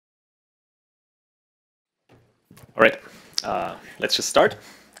All right, let's just start.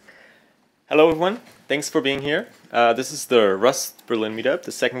 Hello, everyone. Thanks for being here. This is the Rust Berlin meetup,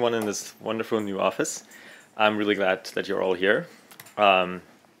 the second one in this wonderful new office. I'm really glad that you're all here.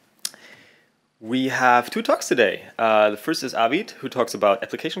 We have two talks today. The first is Arvid, who talks about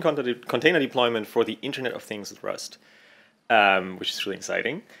application container deployment for the Internet of Things with Rust, which is really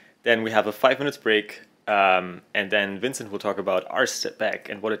exciting. Then we have a 5 minutes break, and then Vincent will talk about rspec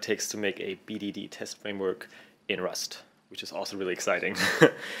and what it takes to make a BDD test framework in Rust, which is also really exciting.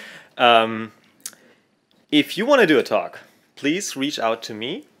 If you want to do a talk, please reach out to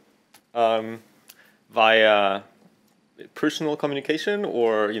me via personal communication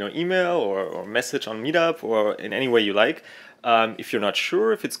or email or message on Meetup or in any way you like. If you're not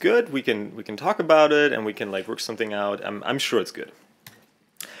sure if it's good, we can talk about it and we can work something out. I'm sure it's good.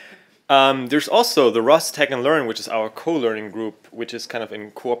 There's also the Rust Tech and Learn, which is our co-learning group, which is kind of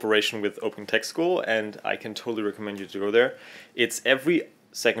in cooperation with Open Tech School, and I can totally recommend you to go there. It's every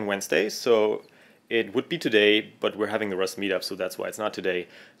second Wednesday, so it would be today, but we're having the Rust meetup, so that's why it's not today.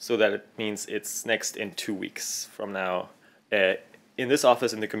 So that it means it's next in 2 weeks from now in this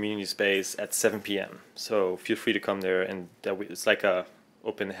office in the community space at 7 p.m. So feel free to come there, and it's like a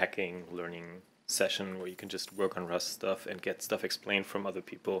open hacking learning session where you can just work on Rust stuff and get stuff explained from other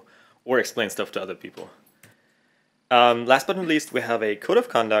people or explain stuff to other people. Last but not least, we have a code of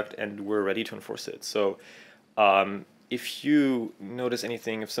conduct and we're ready to enforce it. So if you notice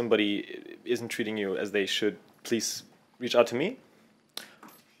anything, if somebody isn't treating you as they should, please reach out to me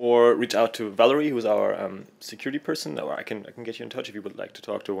or reach out to Valerie, who's our security person, or I can get you in touch if you would like to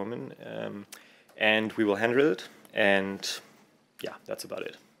talk to a woman, and we will handle it. And yeah, that's about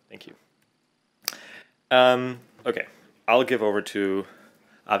it. Thank you. Okay, I'll give over to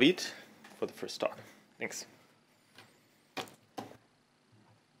Arvid for the first talk. Thanks.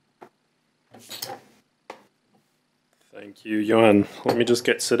 Thank you, Johan. Let me just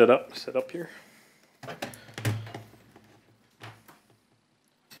get set up here. I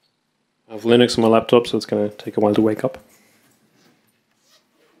have Linux on my laptop, so it's going to take a while to wake up.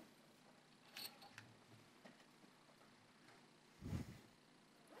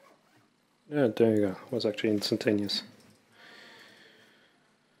 Yeah, there you go. It was actually instantaneous.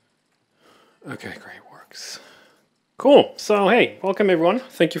 Okay, great, works. Cool. So, hey, welcome everyone.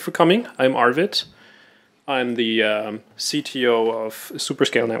 Thank you for coming. I'm Arvid. I'm the CTO of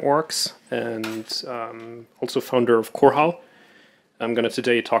Superscale Networks and also founder of Korhal. I'm going to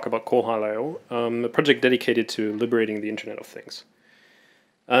today talk about korhal.io, a project dedicated to liberating the Internet of Things.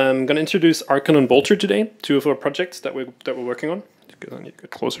 I'm going to introduce Archon and Bolter today, two of our projects that we're working on. I need to get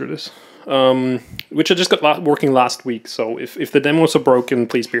closer to this, which I just got working last week. So if the demos are broken,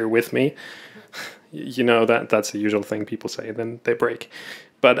 please bear with me. You know that's the usual thing people say, then they break.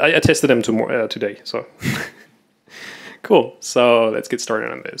 But I tested them today, so cool. So let's get started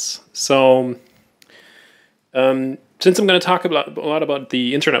on this. So since I'm going to talk a lot about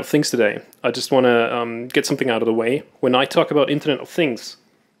the Internet of Things today, I just want to get something out of the way. When I talk about Internet of Things,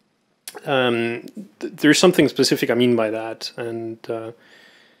 there's something specific I mean by that, and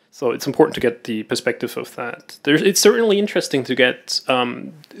so it's important to get the perspective of that. It's certainly interesting to get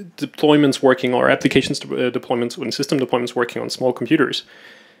deployments working or applications deployments and system deployments working on small computers,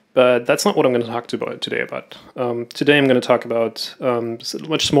 but that's not what I'm going to talk today about. Today I'm going to talk about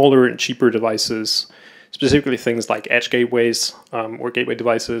much smaller and cheaper devices, specifically things like edge gateways or gateway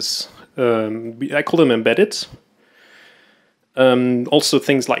devices. I call them embedded. Also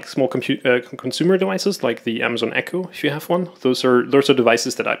things like small consumer devices like the Amazon Echo, if you have one. Those are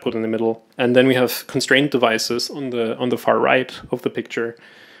devices that I put in the middle. And then we have constrained devices on the far right of the picture,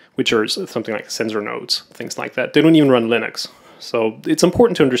 which are something like sensor nodes, things like that. They don't even run Linux. So it's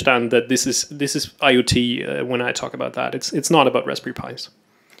important to understand that this is IoT when I talk about that. It's not about Raspberry Pis.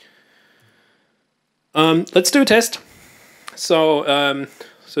 Let's do a test. So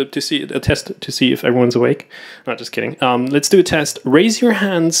to see a test to see if everyone's awake. Not just kidding. Let's do a test. Raise your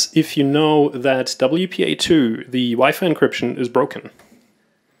hands if you know that WPA2, the Wi-Fi encryption, is broken.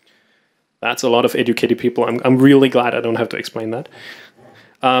 That's a lot of educated people. I'm really glad I don't have to explain that.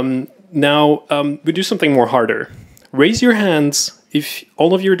 Now we do something more harder. Raise your hands if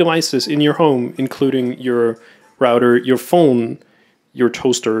all of your devices in your home, including your router, your phone, your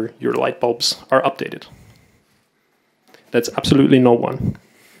toaster, your light bulbs, are updated. That's absolutely no one.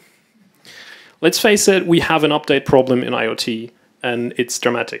 Let's face it, we have an update problem in IoT, and it's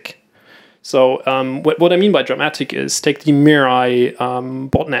dramatic. So what I mean by dramatic is take the Mirai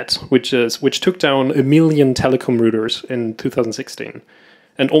botnet, which took down 1 million telecom routers in 2016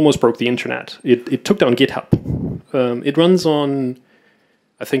 and almost broke the internet. It took down GitHub. It runs on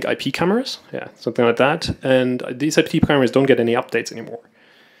I think IP cameras, yeah, something like that. And these IP cameras don't get any updates anymore.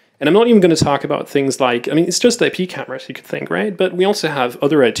 And I'm not even going to talk about things like, I mean, it's just IP cameras, you could think, right? But we also have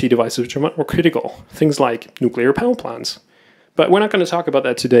other IT devices which are much more critical, things like nuclear power plants. But we're not going to talk about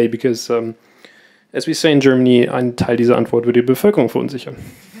that today because, as we say in Germany, ein Teil dieser Antwort wird die Bevölkerung verunsichern.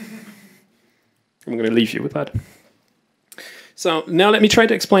 I'm going to leave you with that. So now let me try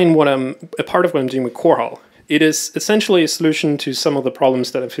to explain what a part of what I'm doing with korhal. It is essentially a solution to some of the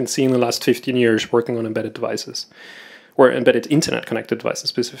problems that I've been seeing in the last 15 years working on embedded devices, or embedded internet-connected devices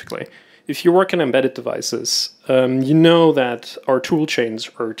specifically. If you work on embedded devices, you know that our tool chains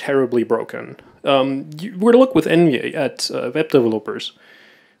are terribly broken. You were to look with envy at web developers.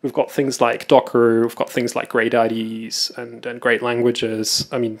 We've got things like Docker, we've got things like great IDEs and great languages.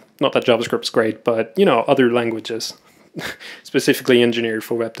 I mean, not that JavaScript's great, but you know, other languages specifically engineered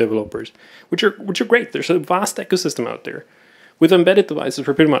for web developers, which are great. There's a vast ecosystem out there. With embedded devices,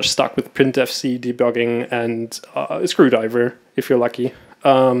 we're pretty much stuck with printfc debugging and a screwdriver, if you're lucky.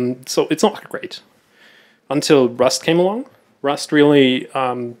 So it's not great. Until Rust came along. Rust really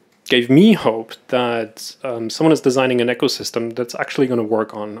gave me hope that someone is designing an ecosystem that's actually going to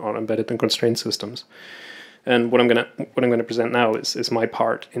work on embedded and constrained systems. And what I'm gonna present now is my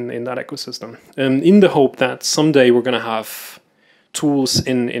part in that ecosystem, in the hope that someday we're going to have tools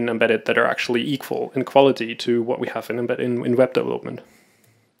in embedded that are actually equal in quality to what we have in web development.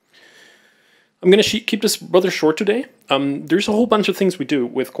 I'm going to keep this rather short today. There's a whole bunch of things we do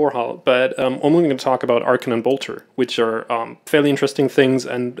with korhal, but I'm only going to talk about Archon and Bolter, which are fairly interesting things.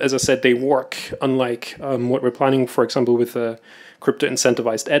 And as I said, they work, unlike what we're planning, for example, with a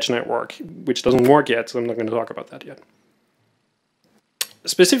crypto-incentivized edge network, which doesn't work yet, so I'm not going to talk about that yet.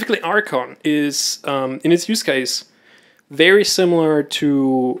 Specifically, Archon is, in its use case, very similar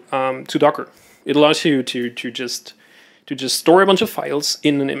to Docker. It allows you to just store a bunch of files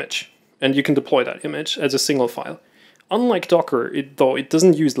in an image, and you can deploy that image as a single file. Unlike Docker, though it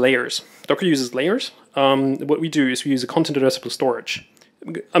doesn't use layers. Docker uses layers. What we do is we use a content addressable storage.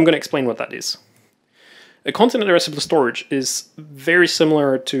 I'm going to explain what that is. A content addressable storage is very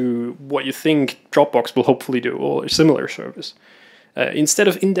similar to what you think Dropbox will hopefully do, or a similar service. Instead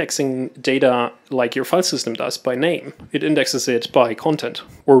of indexing data like your file system does by name, it indexes it by content,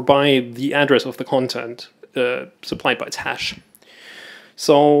 or by the address of the content supplied by its hash.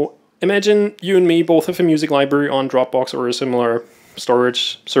 So imagine you and me both have a music library on Dropbox or a similar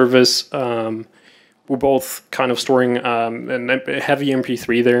storage service. We're both kind of storing a heavy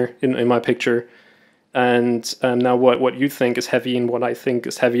MP3 there in my picture. And now what you think is heavy and what I think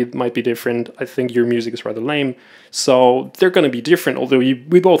is heavy might be different. I think your music is rather lame. So they're going to be different, although we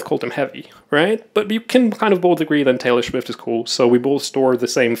both call them heavy, right? But we can kind of both agree that Taylor Swift is cool. So we both store the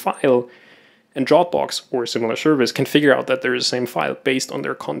same file, and Dropbox or a similar service can figure out that there is the same file based on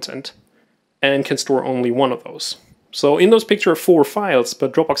their content and can store only one of those. So in those picture are 4 files,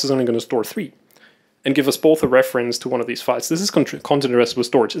 but Dropbox is only going to store 3 and give us both a reference to one of these files. This is content addressable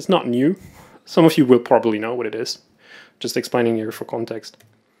storage. It's not new. Some of you will probably know what it is. Just explaining here for context.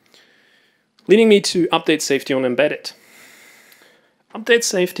 Leading me to update safety on embedded. Update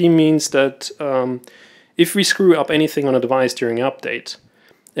safety means that if we screw up anything on a device during an update,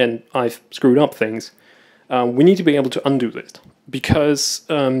 and I've screwed up things, we need to be able to undo it. Because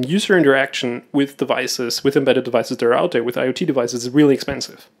user interaction with devices, with embedded devices that are out there, with IoT devices, is really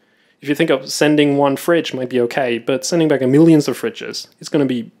expensive. If you think of sending one fridge might be okay, but sending back millions of fridges, it's going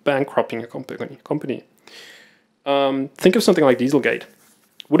to be bankrupting a company. Think of something like Dieselgate.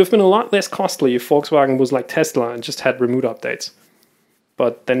 Would have been a lot less costly if Volkswagen was like Tesla and just had remote updates.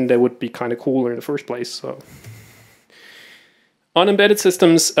 But then they would be kind of cooler in the first place. So, on embedded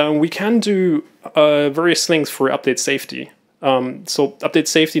systems, we can do various things for update safety. So update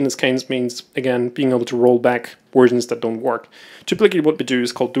safety in this case means, again, being able to roll back versions that don't work. Typically what we do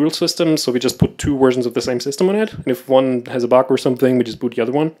is called dual systems, so we just put 2 versions of the same system on it, and if one has a bug or something, we just boot the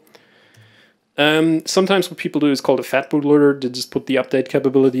other one. Sometimes what people do is called a fat bootloader. They just put the update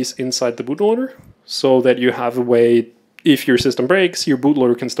capabilities inside the bootloader, so that you have a way, if your system breaks, your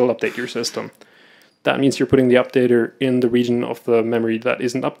bootloader can still update your system. That means you're putting the updater in the region of the memory that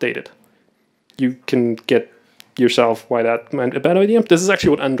isn't updated. You can get yourself why that meant a bad idea. This is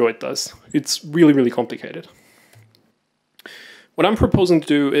actually what Android does. It's really, really complicated. What I'm proposing to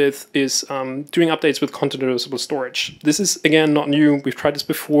do is doing updates with content addressable storage. This is, again, not new. We've tried this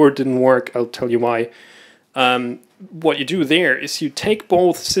before, it didn't work. I'll tell you why. What you do there is you take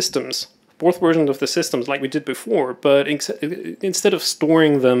both systems, both versions of the systems like we did before, but instead of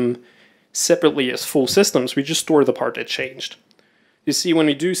storing them separately as full systems, we just store the part that changed. You see, when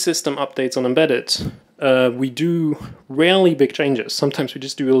we do system updates on embedded, we do rarely big changes. Sometimes we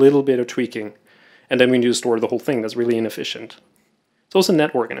just do a little bit of tweaking, and then we need to store the whole thing. That's really inefficient. It's also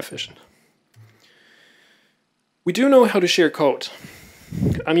network inefficient. We do know how to share code.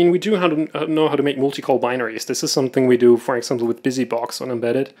 I mean, we do know how to make multi-call binaries. This is something we do, for example, with BusyBox on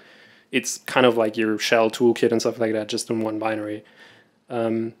embedded. It's kind of like your shell toolkit and stuff like that, just in one binary.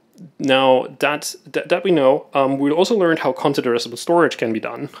 Now, that we know, we also learned how content-addressable storage can be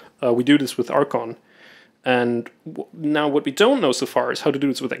done. We do this with Archon. And now what we don't know so far is how to do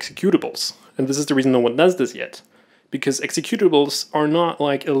this with executables. And this is the reason no one does this yet. Because executables are not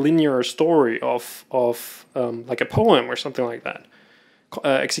like a linear story of like a poem or something like that.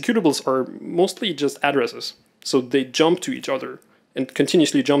 Executables are mostly just addresses. So they jump to each other and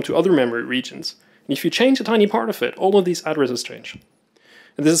continuously jump to other memory regions. And if you change a tiny part of it, all of these addresses change.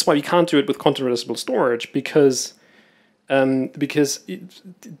 And this is why we can't do it with content-addressable storage, because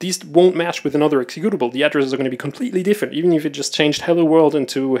these won't match with another executable. The addresses are going to be completely different, even if it just changed hello world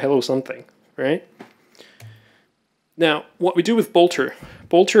into hello something, right? Now, what we do with Bolter.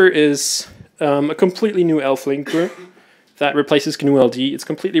 Bolter is a completely new ELF linker that replaces GNU-LD. It's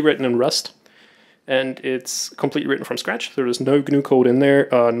completely written in Rust, and it's completely written from scratch. There is no GNU code in there,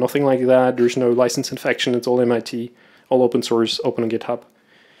 nothing like that. There's no license infection. It's all MIT, all open source, open on GitHub.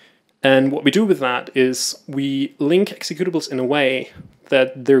 And what we do with that is we link executables in a way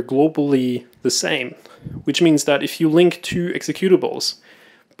that they're globally the same, which means that if you link two executables,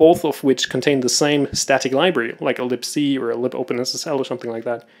 both of which contain the same static library, like a libc or a libopenSSL or something like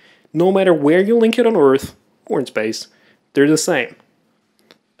that, no matter where you link it on Earth or in space, they're the same.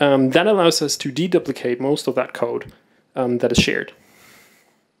 That allows us to deduplicate most of that code that is shared.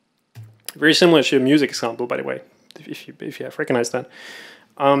 Very similar to a music example, by the way, if you have recognized that.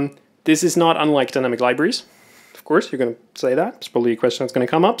 This is not unlike dynamic libraries. Of course, you're going to say that. It's probably a question that's going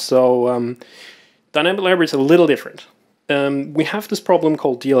to come up. So dynamic libraries are a little different. We have this problem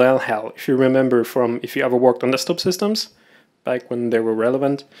called DLL hell, if you remember from if you ever worked on desktop systems, back when they were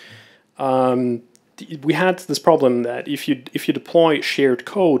relevant. We had this problem that if you deploy shared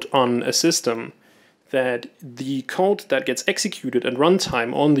code on a system, that the code that gets executed at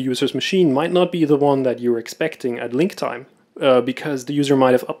runtime on the user's machine might not be the one that you're expecting at link time. Because the user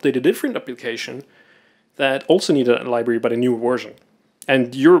might have updated a different application that also needed a library but a new version.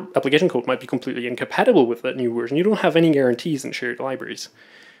 And your application code might be completely incompatible with that new version. You don't have any guarantees in shared libraries.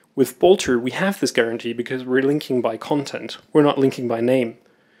 With Bolter, we have this guarantee because we're linking by content. We're not linking by name.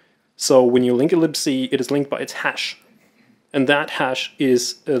 So when you link a libc, it is linked by its hash. And that hash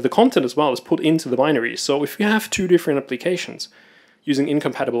is the content as well is put into the binary. So if you have two different applications using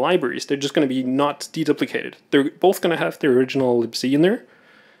incompatible libraries, they're just going to be not deduplicated. They're both going to have their original libc in there,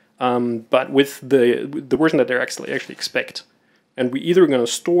 but with the version that they actually expect. And we're either going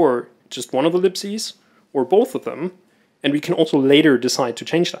to store just one of the libcs or both of them, and we can also later decide to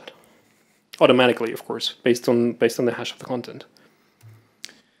change that automatically, of course, based on the hash of the content.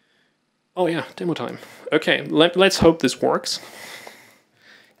 Oh yeah, demo time. Okay, let's hope this works.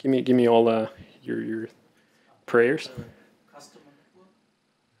 Give me all your prayers.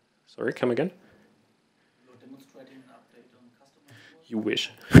 Sorry, come again? You're demonstrating an update on customer network? You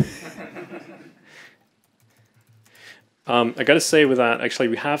wish. I gotta say with that, actually,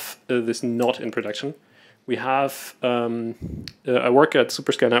 we have this not in production. We have, I work at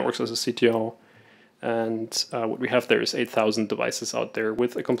Superscale Networks as a CTO, and what we have there is 8,000 devices out there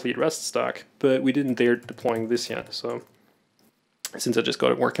with a complete Rust stack, but we didn't dare deploying this yet. So since I just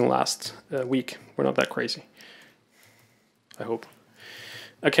got it working last week, we're not that crazy. I hope.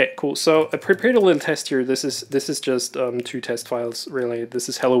 Okay, cool. So I prepared a little test here. This is just two test files, really. This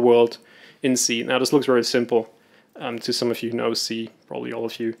is Hello World in C. Now this looks very simple to some of you who know C, probably all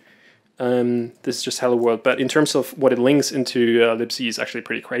of you. This is just Hello World, but in terms of what it links into libc is actually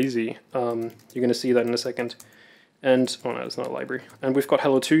pretty crazy. You're going to see that in a second. And oh no, it's not a library. And we've got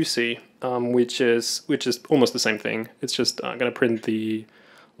Hello 2C, which is almost the same thing. It's just going to print the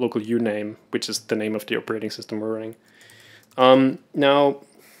local uname, which is the name of the operating system we're running. Now,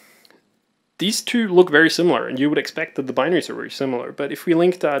 these two look very similar, and you would expect that the binaries are very similar. But if we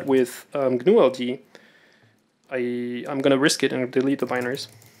link that with GNU-LD, I'm going to risk it and delete the binaries.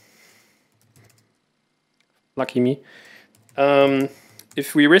 Lucky me.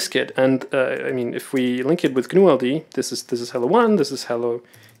 If we risk it, and I mean, if we link it with GNU-LD, this is Hello 1, this is Hello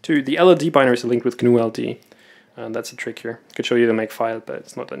 2. The LLD binaries are linked with GNU-LD. That's a trick here. I could show you the makefile, but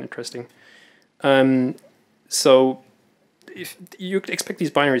it's not that interesting. So if you expect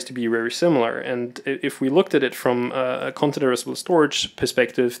these binaries to be very similar, and if we looked at it from a content-addressable storage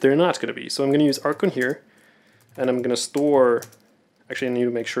perspective, they're not going to be. So I'm going to use Archon here, and I'm going to store. Actually, I need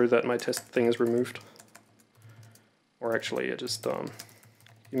to make sure that my test thing is removed. Or actually, I just, give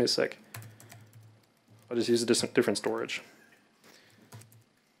me a sec. I'll just use a different storage.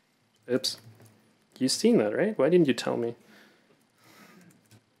 Oops. You've seen that, right? Why didn't you tell me?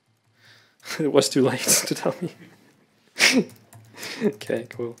 It was too late to tell me. Okay,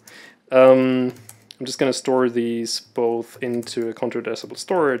 cool. I'm just going to store these both into a containerizable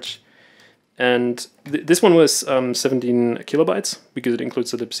storage. And this one was 17 kilobytes because it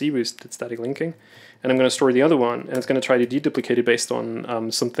includes the libc with static linking. And I'm going to store the other one, and it's going to try to deduplicate it based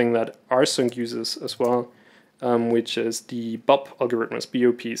on something that rsync uses as well, which is the BOP algorithms,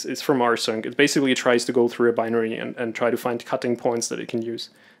 BOPs. It's from rsync. It basically tries to go through a binary and try to find cutting points that it can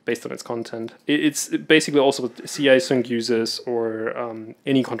use based on its content. It's basically also what CI sync uses, or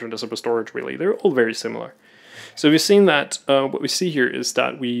any containerizable storage, really. They're all very similar. So we've seen that what we see here is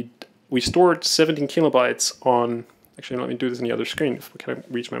that we stored 17 kilobytes on, actually let me do this on the other screen if I can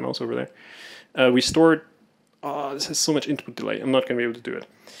reach my mouse over there. We stored, this has so much input delay, I'm not going to be able to do it.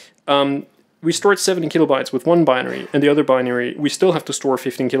 We stored 17 kilobytes with one binary, and the other binary, we still have to store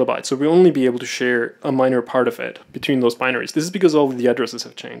 15 kilobytes. So we'll only be able to share a minor part of it between those binaries. This is because all of the addresses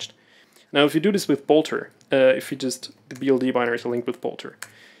have changed. Now, if you do this with Bolter, if you just, the BLD binaries are linked with Bolter.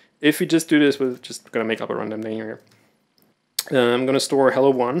 If you just do this with, just going to make up a random name here. I'm going to store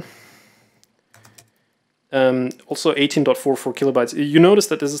hello1. Also 18.44 kilobytes. You notice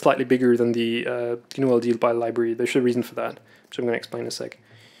that this is slightly bigger than the GNU by library. There's a reason for that, which I'm going to explain in a sec.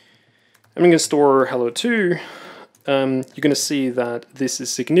 I'm going to store hello2. You're going to see that this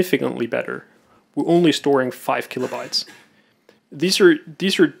is significantly better. We're only storing 5 kilobytes. These are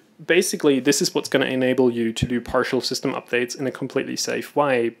basically, this is what's going to enable you to do partial system updates in a completely safe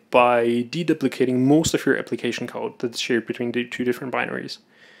way by deduplicating most of your application code that's shared between the two different binaries.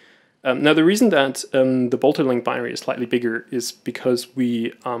 Now, the reason that the Bolter link binary is slightly bigger is because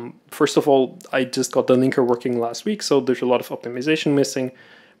we, first of all, I just got the linker working last week, so there's a lot of optimization missing,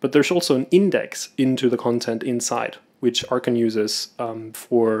 but there's also an index into the content inside, which Archon uses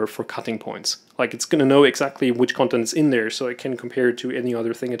for cutting points. Like, it's going to know exactly which content is in there, so it can compare it to any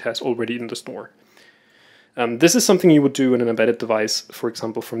other thing it has already in the store. This is something you would do in an embedded device, for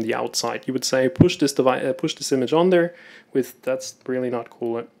example, from the outside. You would say, push this image on there with, that's really not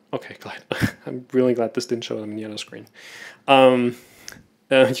cool. Okay, glad. I'm really glad this didn't show them in the other screen. You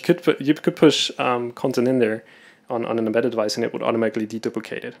could push content in there on an embedded device, and it would automatically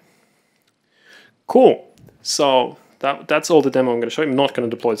deduplicate it. Cool. So that's all the demo I'm going to show you. I'm not going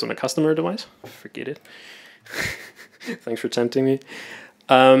to deploy this on a customer device. Forget it. Thanks for tempting me.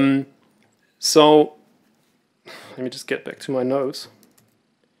 So let me just get back to my notes.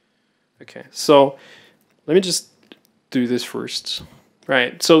 Okay, so let me just do this first.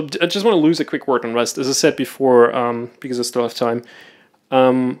 Right, so I just want to lose a quick word on Rust. As I said before, because I still have time,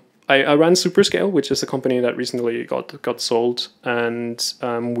 I ran Superscale, which is a company that recently got sold, and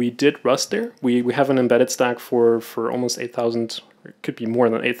we did Rust there. We have an embedded stack for almost 8,000, it could be more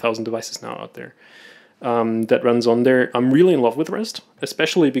than 8,000 devices now out there that runs on there. I'm really in love with Rust,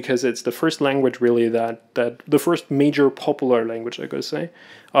 especially because it's the first language really that the first major popular language, I gotta say,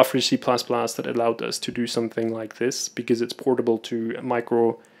 after C++ that allowed us to do something like this, because it's portable to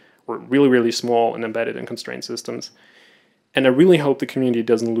micro or really, really small and embedded and constrained systems. And I really hope the community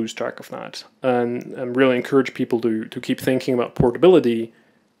doesn't lose track of that, and really encourage people to keep thinking about portability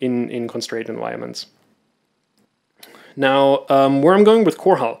in constrained environments. Now, where I'm going with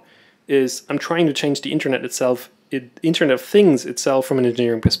korhal is I'm trying to change the internet itself, Internet of Things itself, from an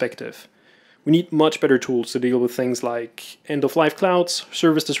engineering perspective. We need much better tools to deal with things like end-of-life clouds,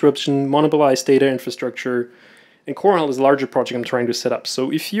 service disruption, monopolized data infrastructure, and korhal is a larger project I'm trying to set up.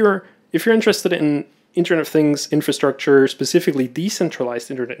 So if you're interested in Internet of Things infrastructure, specifically decentralized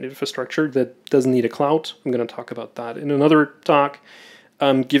internet infrastructure that doesn't need a cloud, I'm going to talk about that in another talk.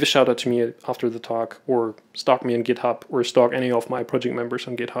 Give a shout out to me after the talk, or stalk me on GitHub, or stalk any of my project members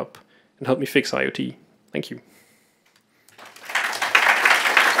on GitHub and help me fix IoT. Thank you.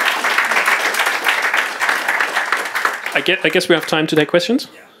 I guess we have time to take questions?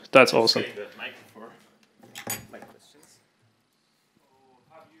 Yeah. That's awesome.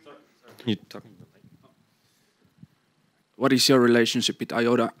 Can you talk? What is your relationship with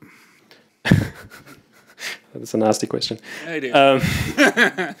IOTA? That's a nasty question. Yeah, it is.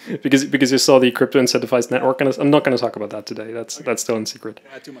 because you saw the crypto incentivized network, and I'm not going to talk about that today. That's still in secret.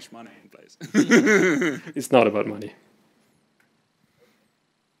 Yeah, too much money in place. It's not about money.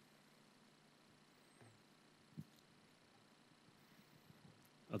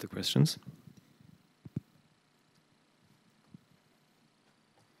 Other questions?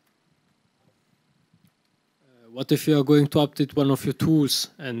 What if you are going to update one of your tools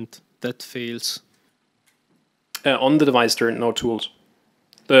and that fails? On the device, there are no tools.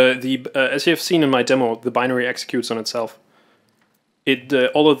 As you have seen in my demo, the binary executes on itself.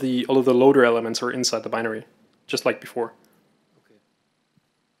 All of the loader elements are inside the binary, just like before. Okay.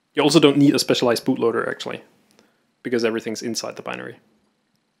 You also don't need a specialized bootloader actually, because everything's inside the binary.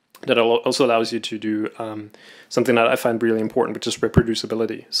 That also allows you to do something that I find really important, which is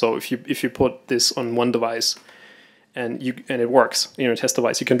reproducibility. So if you put this on one device and it works, a test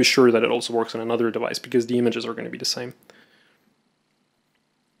device, you can be sure that it also works on another device because the images are going to be the same.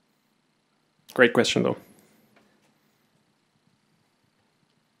 Great question, though.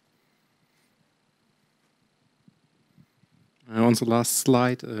 On the last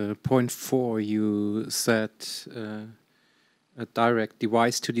slide, point 4, you said a direct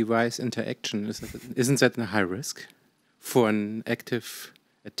device-to-device interaction. Isn't that a high risk for an active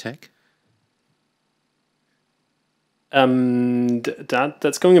attack?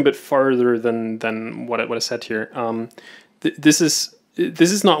 That's going a bit farther than what I said here. This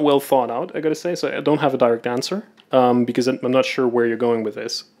is not well thought out, I gotta say. So I don't have a direct answer because I'm not sure where you're going with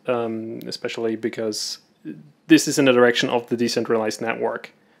this, especially because this is in the direction of the decentralized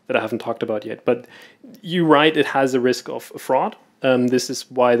network that I haven't talked about yet. But you're right, it has a risk of fraud. This is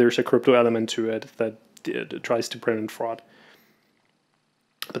why there's a crypto element to it that tries to prevent fraud.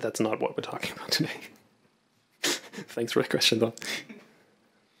 But that's not what we're talking about today. Thanks for the question, though.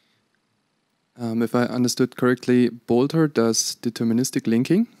 If I understood correctly, Bolter does deterministic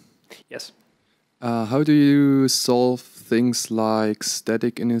linking. Yes. How do you solve things like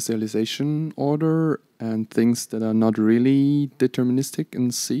static initialization order and things that are not really deterministic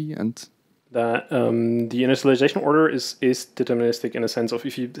in C? And the initialization order is deterministic in a sense of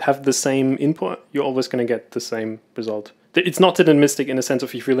if you have the same input, you're always going to get the same result. It's not deterministic in a sense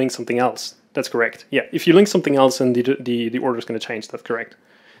of if you link something else. That's correct. Yeah, if you link something else, then the order is going to change. That's correct.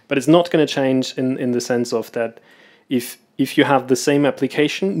 But it's not going to change in the sense of that if you have the same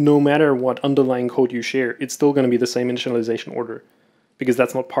application, no matter what underlying code you share, it's still going to be the same initialization order because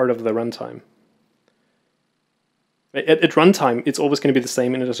that's not part of the runtime. At runtime, it's always going to be the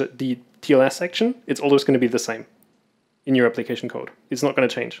same in the TLS section. It's always going to be the same in your application code. It's not going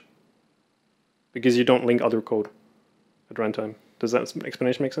to change because you don't link other code at runtime. Does that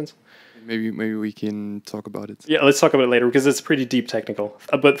explanation make sense? Maybe we can talk about it. Yeah, let's talk about it later because it's pretty deep technical.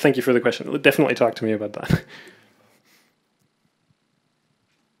 But thank you for the question. Definitely talk to me about that.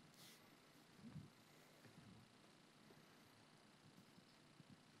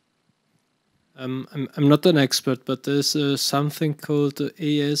 I'm not an expert, but there's something called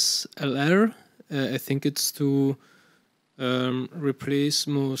ASLR. I think it's to replace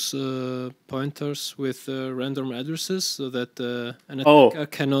most pointers with random addresses so that an attacker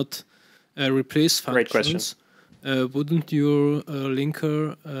cannot replace functions. Great question. Wouldn't your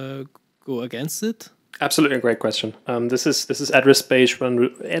linker go against it? Absolutely, a great question. This is address space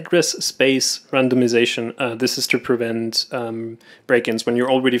randomization. This is to prevent break-ins when you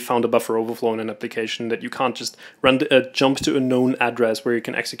already found a buffer overflow in an application that you can't just jump to a known address where you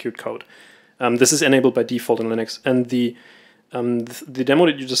can execute code. This is enabled by default in Linux, and the demo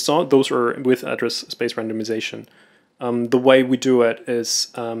that you just saw, those are with address space randomization. The way we do it is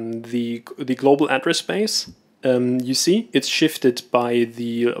the global address space. You see, it's shifted by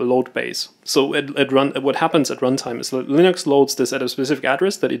the load base. So what happens at runtime is Linux loads this at a specific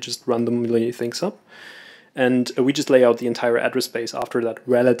address that it just randomly thinks up, and we just lay out the entire address space after that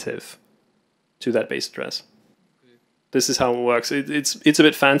relative to that base address. Okay. This is how it works. It's a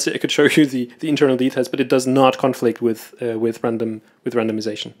bit fancy. I could show you the internal details, but it does not conflict with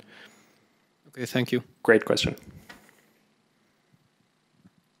randomization. Okay, thank you. Great question.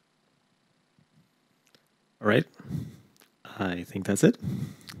 All right. I think that's it.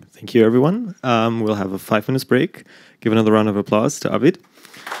 Thank you, everyone. We'll have a 5 minutes break. Give another round of applause to Arvid.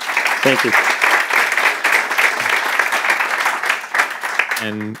 Thank you.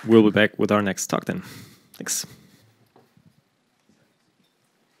 And we'll be back with our next talk then. Thanks.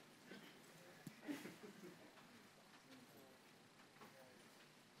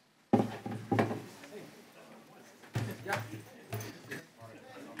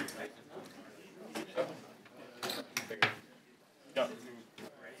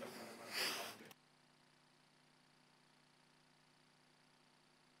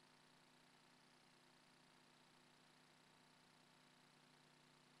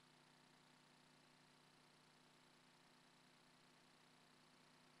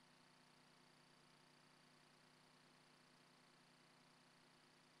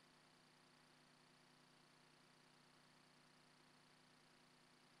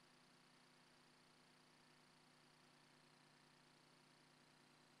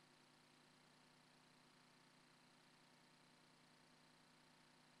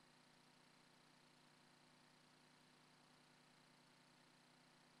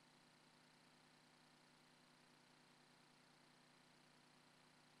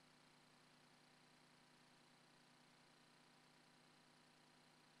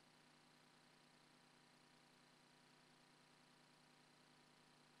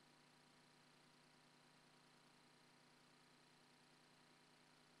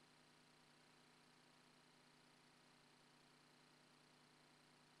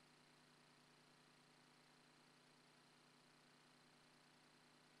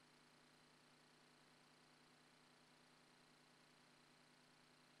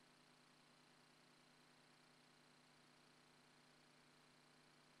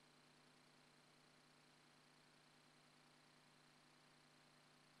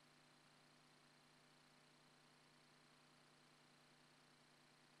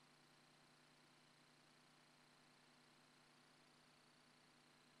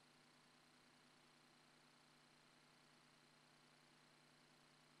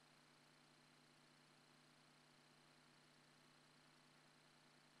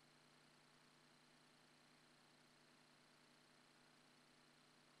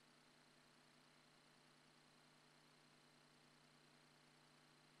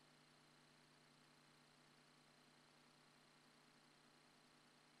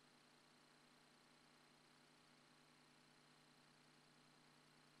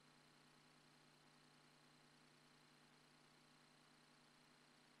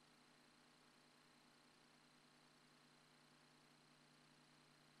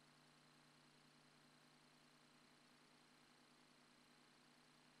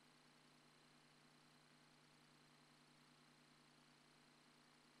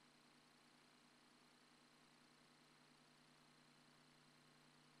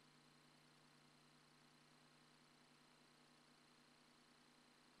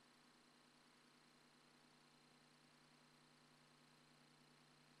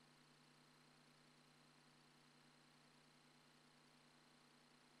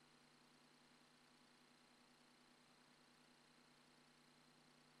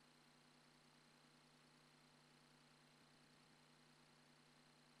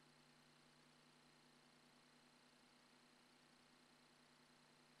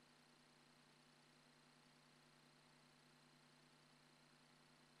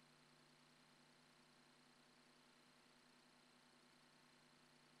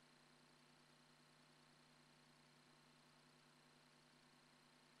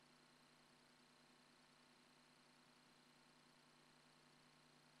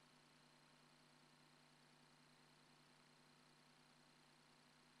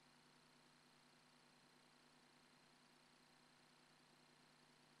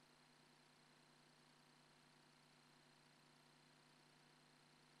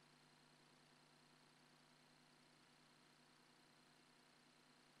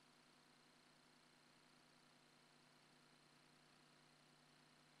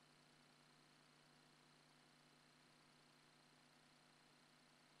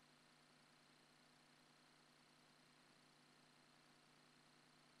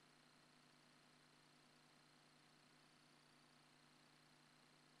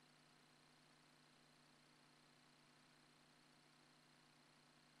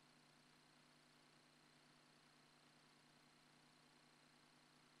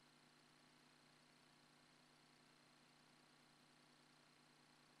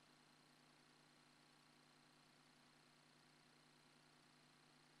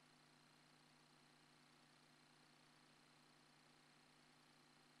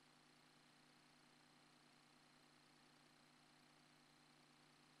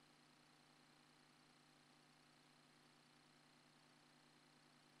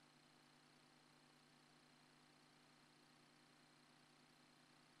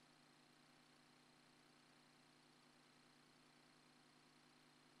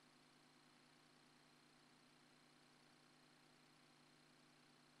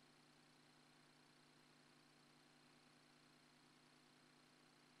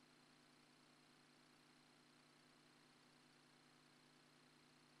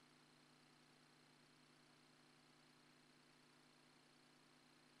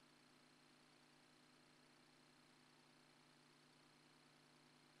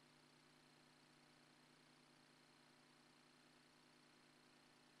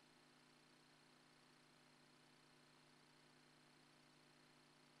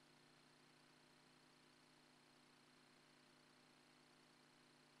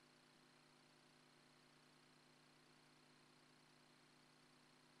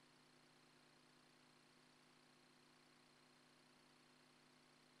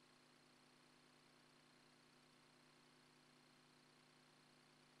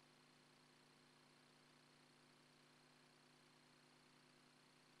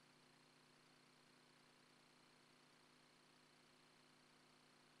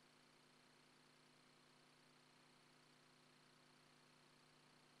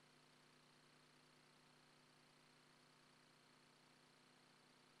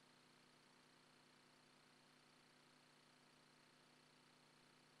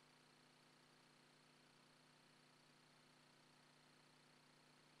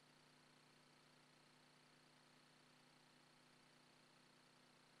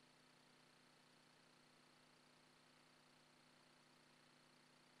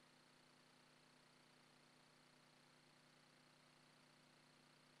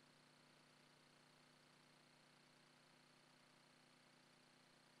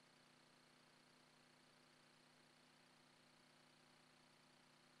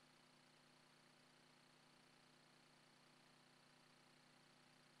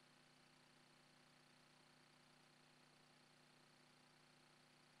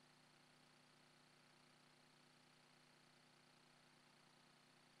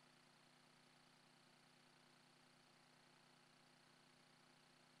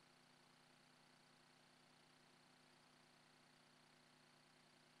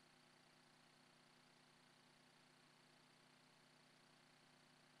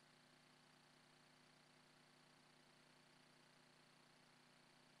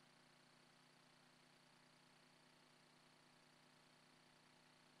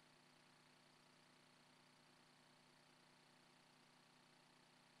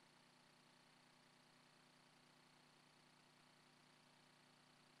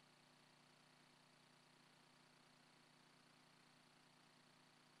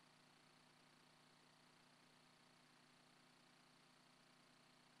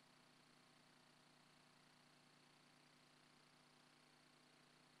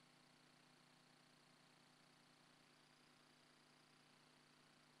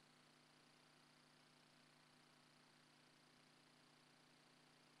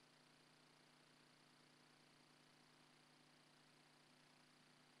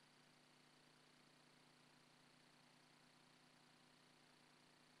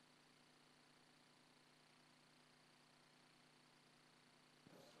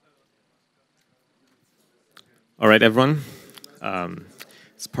 All right, everyone.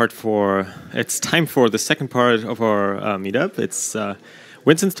 It's time for the second part of our meetup. It's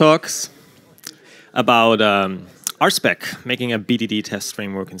Vincent's talks about rspec, making a BDD test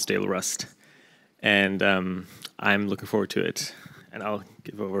framework in stable Rust. And I'm looking forward to it. And I'll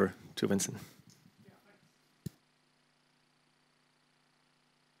give over to Vincent.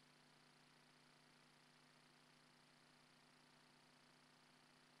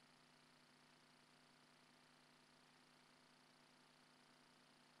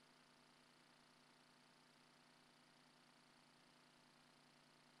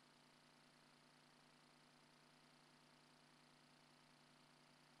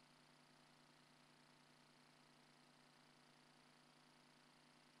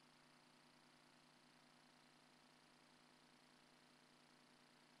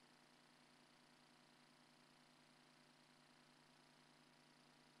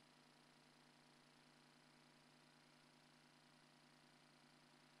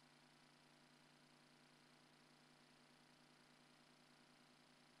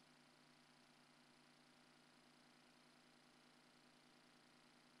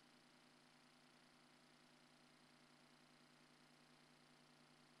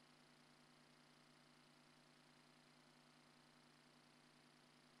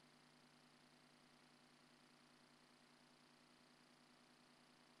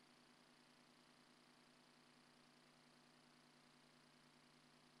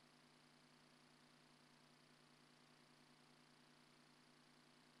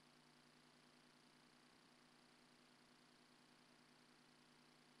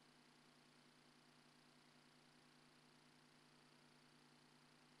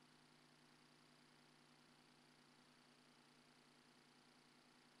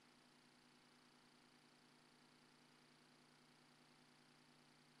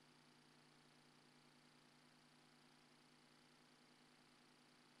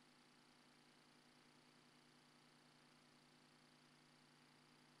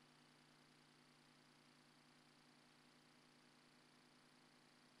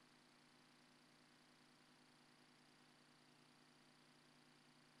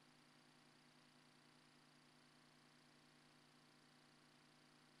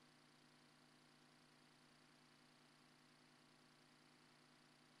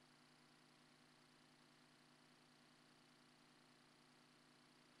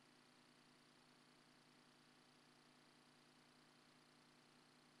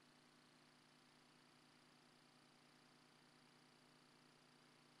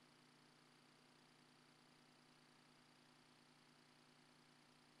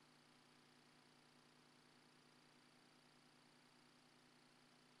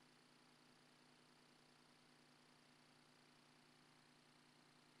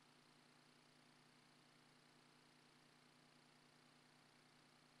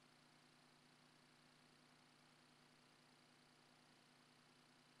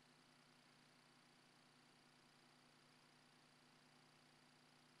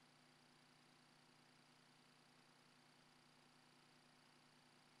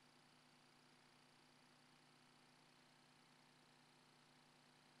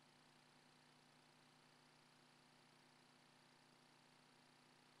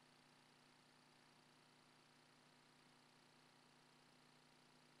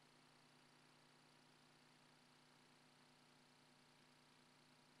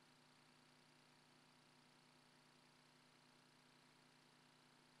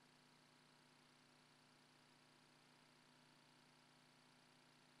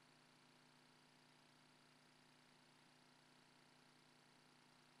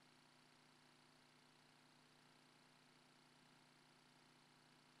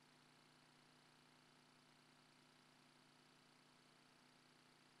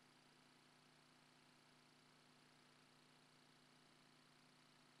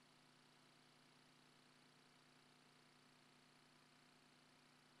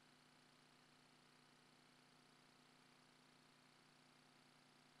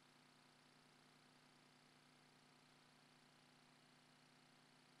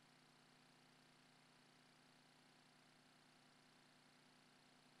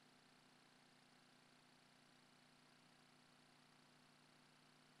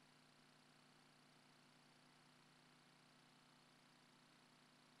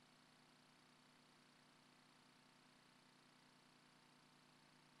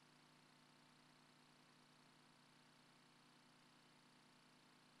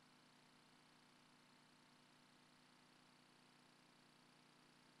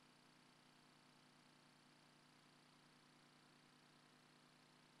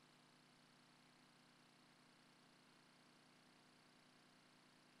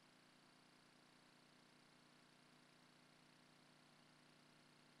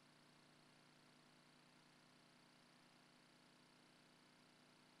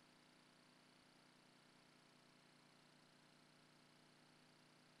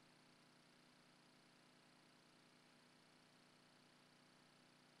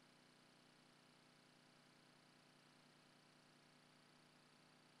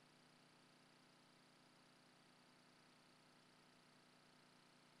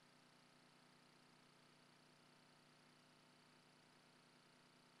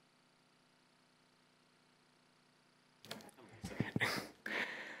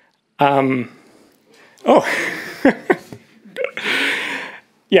 Oh,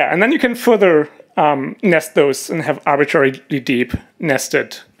 yeah, and then you can further nest those and have arbitrarily deep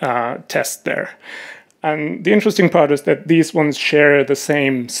nested tests there. And the interesting part is that these ones share the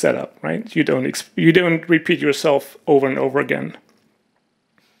same setup, right? You don't repeat yourself over and over again.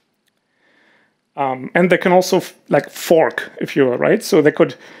 And they can also like fork, if you will, right? So they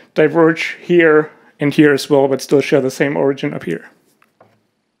could diverge here and here as well, but still share the same origin up here.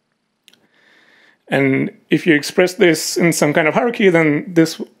 And if you express this in some kind of hierarchy, then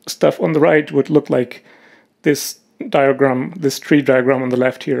this stuff on the right would look like this diagram, this tree diagram on the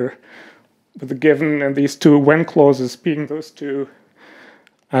left here, with the given and these two when clauses being those two,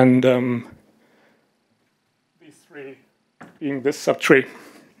 and these three being this subtree.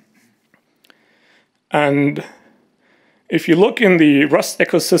 And if you look in the Rust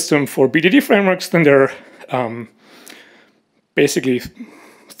ecosystem for BDD frameworks, then there are basically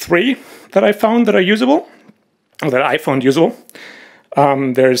three that I found that are usable, or that I found usable.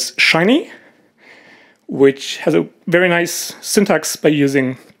 There's Shiny, which has a very nice syntax by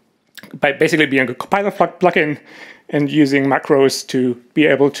basically being a compiler plugin and using macros to be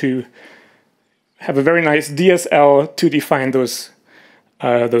able to have a very nice DSL to define those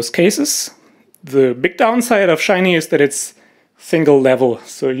cases. The big downside of Shiny is that it's single level,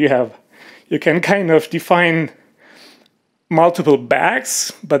 so you can kind of define multiple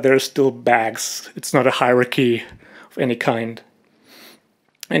bags, but they're still bags. It's not a hierarchy of any kind.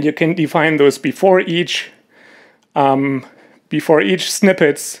 And you can define those before each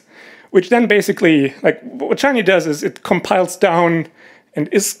snippets, which then basically, like what Shiny does is it compiles down and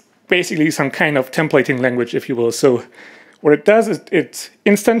is basically some kind of templating language, if you will. So what it does is it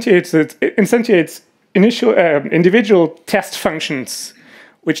instantiates individual test functions,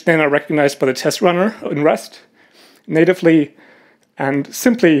 which then are recognized by the test runner in Rust natively, and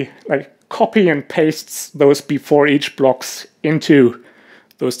simply like copy and pastes those before each blocks into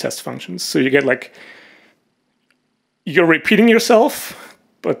those test functions. So you get like, you're repeating yourself,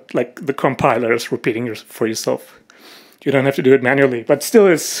 but like the compiler is repeating for yourself. You don't have to do it manually, but still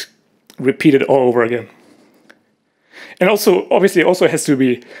it's repeated all over again. And also, obviously, it also has to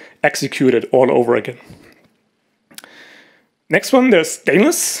be executed all over again. Next one, there's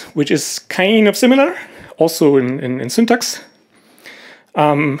Stainless, which is kind of similar, also in syntax.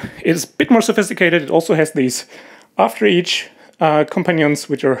 It's a bit more sophisticated. It also has these after each companions,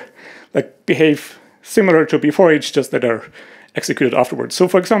 which are like behave similar to before each, just that are executed afterwards. So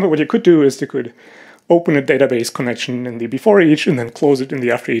for example, what you could do is you could open a database connection in the before each and then close it in the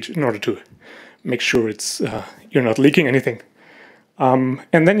after each in order to make sure it's you're not leaking anything. And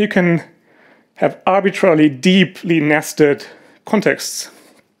then you can have arbitrarily deeply nested contexts.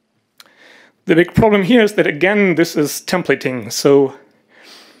 The big problem here is that, again, this is templating. So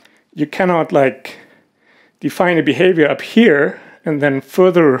you cannot like define a behavior up here and then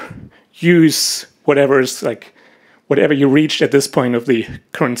further use whatever you reached at this point of the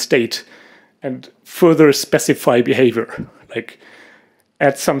current state and further specify behavior, like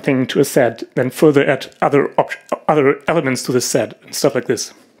add something to a set, then further add other elements to the set and stuff like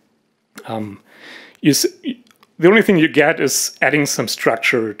this. The only thing you get is adding some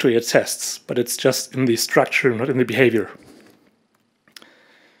structure to your tests, but it's just in the structure, not in the behavior.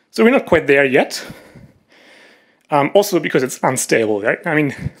 So we're not quite there yet. Also because it's unstable, right? I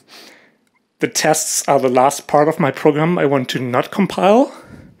mean, the tests are the last part of my program I want to not compile.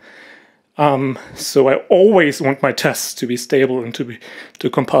 So I always want my tests to be stable and to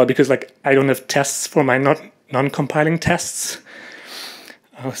compile, because like I don't have tests for my non-compiling tests.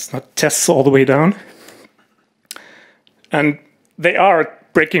 It's not tests all the way down. And they are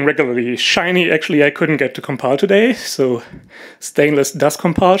breaking regularly. Shiny, actually, I couldn't get to compile today. So Stainless does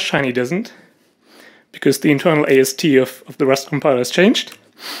compile, Shiny doesn't, because the internal AST of the Rust compiler has changed.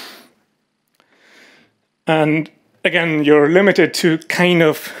 And again, you're limited to kind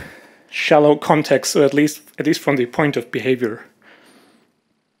of shallow context, so at least from the point of behavior.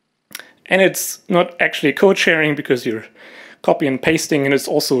 And it's not actually code sharing because you're copy and pasting, and it's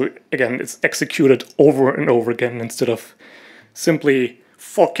also, again, it's executed over and over again instead of simply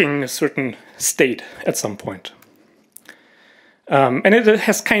forking a certain state at some point. And it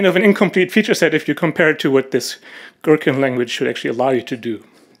has kind of an incomplete feature set if you compare it to what this Gherkin language should actually allow you to do,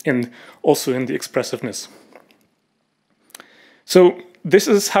 also in the expressiveness. So this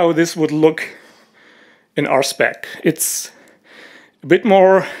is how this would look in rspec. It's a bit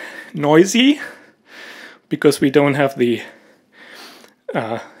more noisy because we don't have the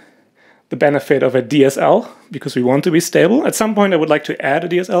benefit of a DSL, because we want to be stable. At some point I would like to add a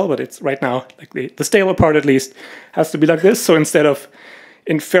DSL, but it's right now, like the stable part at least, has to be like this. So instead of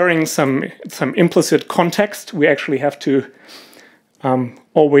inferring some implicit context, we actually have to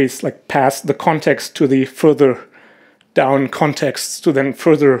always like pass the context to the further down contexts to then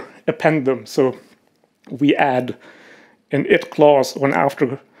further append them. So we add an it clause or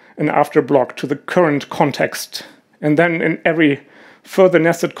an after block to the current context. And then in every further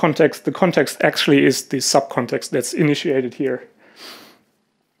nested context, the context actually is the subcontext that's initiated here.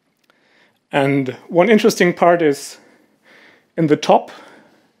 And one interesting part is in the top,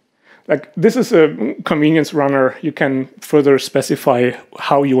 like this is a convenience runner. You can further specify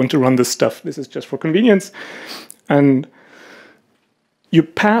how you want to run this stuff. This is just for convenience. And you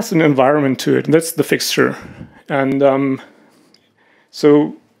pass an environment to it. That's the fixture. And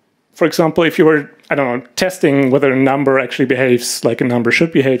so, for example, if you were, I don't know, testing whether a number actually behaves like a number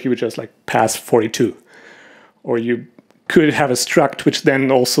should behave, you would just like pass 42. Or you could have a struct which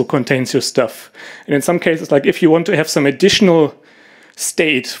then also contains your stuff. And in some cases, like if you want to have some additional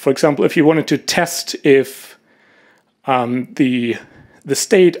state, for example, if you wanted to test if the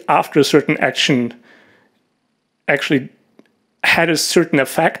state after a certain action actually had a certain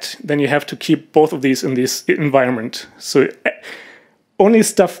effect, then you have to keep both of these in this environment. So only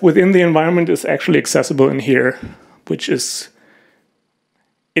stuff within the environment is actually accessible in here, which is,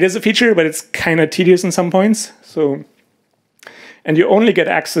 it is a feature, but it's kind of tedious in some points. So, and you only get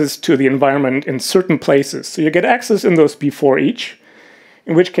access to the environment in certain places. So you get access in those before each,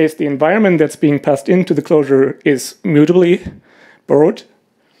 in which case the environment that's being passed into the closure is mutably borrowed.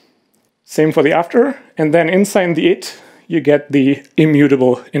 Same for the after. And then inside the it, you get the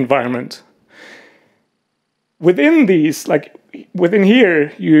immutable environment. Within these, like within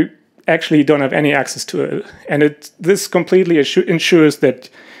here, you actually don't have any access to it. And this completely ensures that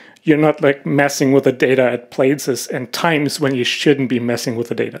you're not like messing with the data at places and times when you shouldn't be messing with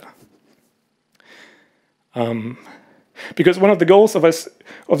the data. Because one of the goals of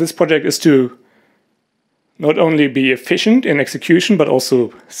this project is to not only be efficient in execution, but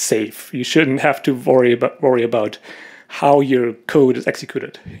also safe. You shouldn't have to worry about how your code is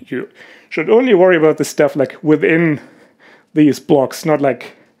executed. You should only worry about the stuff like within these blocks, not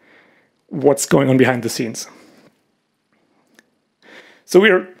like what's going on behind the scenes. So we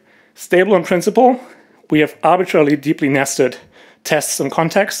are stable in principle. We have arbitrarily deeply nested tests and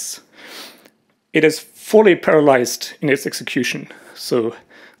contexts. It is fully parallelized in its execution. So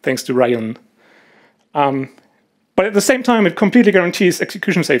thanks to Ryan. But at the same time, it completely guarantees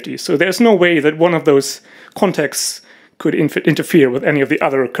execution safety. So there's no way that one of those contexts could interfere with any of the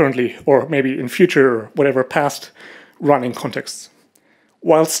other currently, or maybe in future, or whatever past running contexts,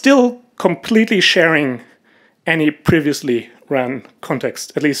 while still completely sharing any previously ran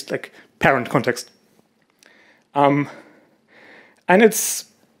context, at least like parent context. And it's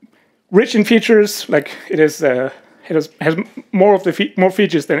rich in features. Like it has more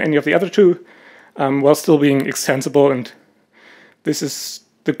features than any of the other two, while still being extensible. And this is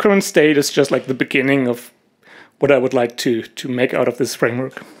the current state is just like the beginning of what I would like to make out of this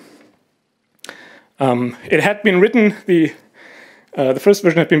framework. It had been written, the first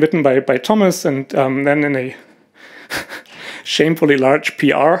version had been written by Thomas, and then in a shamefully large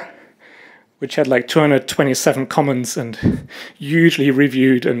PR, which had like 227 comments and hugely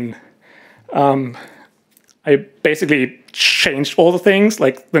reviewed. And I basically changed all the things.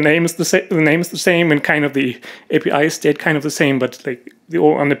 Like the name is the same, and kind of the API stayed kind of the same, but like the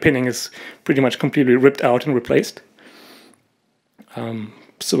whole underpinning is pretty much completely ripped out and replaced.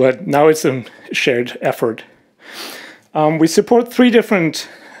 So now it's a shared effort. We support 3 different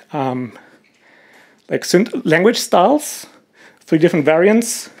language styles, 3 different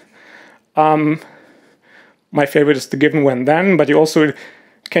variants. My favorite is the given, when, then, but you also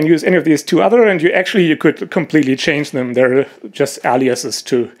can use any of these 2 other, and you could completely change them. They're just aliases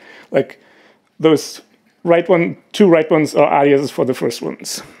to, like, those 2 right ones are aliases for the first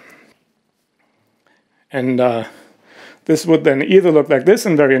ones. And this would then either look like this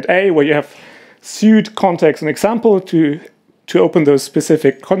in variant A, where you have suit, context, and example to open those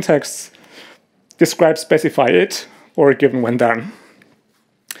specific contexts, describe, specify it, or given, when, then.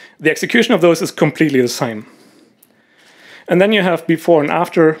 The execution of those is completely the same. And then you have before and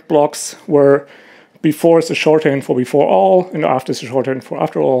after blocks, where before is a shorthand for before all, and after is a shorthand for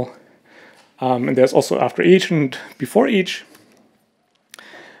after all. And there's also after each and before each.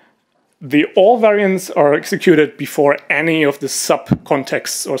 The all variants are executed before any of the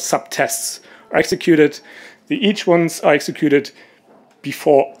sub-contexts or sub-tests are executed. The each ones are executed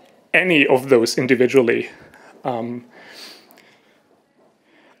before any of those individually.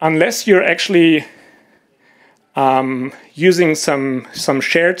 Unless you're actually using some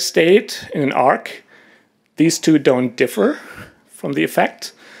shared state in an arc, these 2 don't differ from the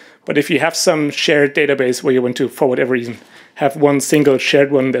effect. But if you have some shared database where you want to, for whatever reason, have one single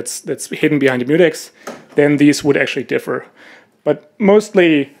shared one that's hidden behind the mutex, then these would actually differ. But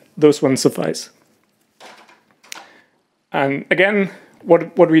mostly those ones suffice. And again,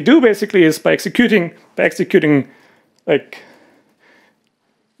 what we do basically is by executing like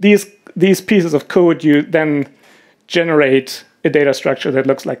these pieces of code, you then generate a data structure that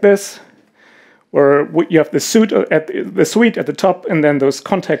looks like this, where you have the suite at the top, and then those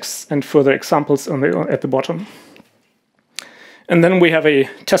contexts and further examples at the bottom. And then we have a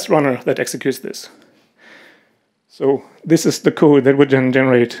test runner that executes this. So this is the code that would then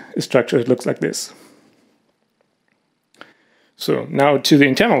generate a structure that looks like this. So now to the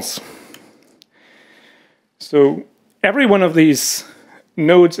internals. So every one of these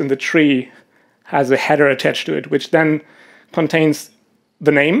nodes in the tree has a header attached to it, which then contains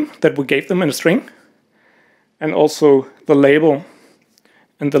the name that we gave them in a string, and also the label.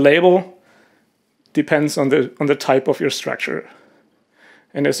 And the label depends on the type of your structure.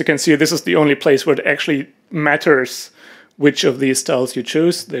 And as you can see, this is the only place where it actually matters which of these styles you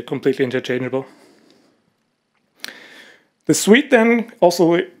choose. They're completely interchangeable. The suite then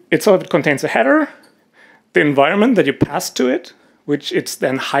also itself, it contains a header, the environment that you pass to it, which it's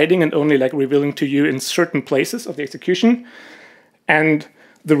then hiding and only like revealing to you in certain places of the execution, and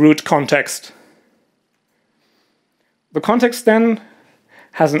the root context. The context then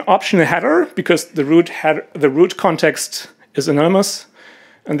has an optional header because the root context is anonymous,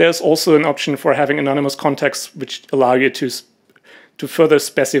 and there's also an option for having anonymous contexts which allow you to further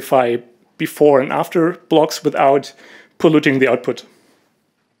specify before and after blocks without polluting the output.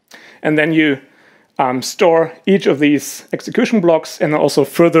 And then you store each of these execution blocks and also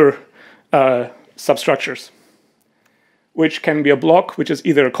further substructures, which can be a block, which is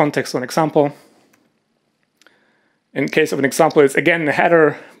either a context or an example. In case of an example, it's again a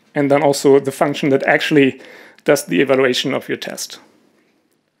header, and then also the function that actually does the evaluation of your test.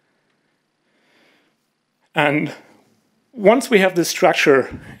 And once we have this structure,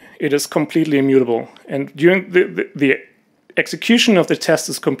 it is completely immutable. And during the execution of the test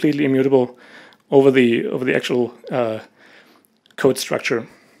is completely immutable over the actual code structure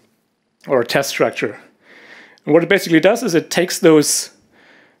or test structure. And what it basically does is it takes this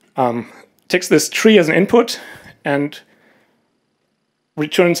tree as an input and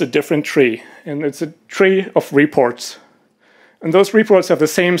returns a different tree. And it's a tree of reports. And those reports have the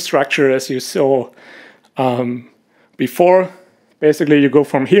same structure as you saw before. Basically, you go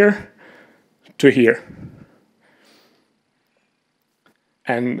from here to here.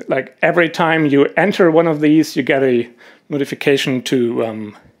 And like every time you enter one of these, you get a notification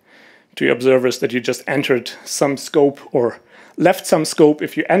to observers that you just entered some scope or left some scope.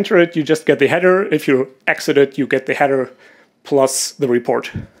 If you enter it, you just get the header. If you exit it, you get the header plus the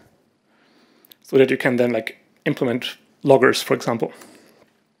report, so that you can then like implement loggers, for example.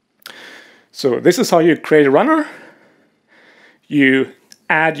 So this is how you create a runner. You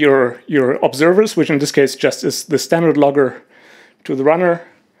add your observers, which in this case just is the standard logger, to the runner,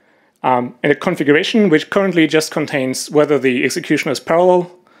 in a configuration which currently just contains whether the execution is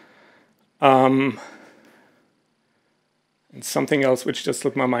parallel, and something else which just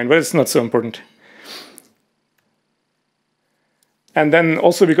slipped my mind, but it's not so important. And then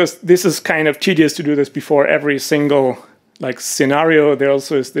also, because this is kind of tedious to do this before every single like scenario, there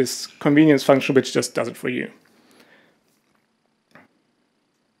also is this convenience function which just does it for you.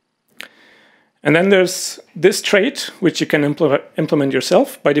 And then there's this trait, which you can implement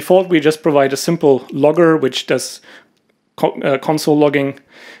yourself. By default, we just provide a simple logger, which does console logging.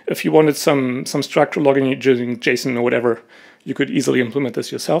 If you wanted some structural logging using JSON or whatever, you could easily implement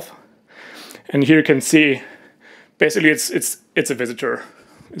this yourself. And here you can see, basically, it's a visitor.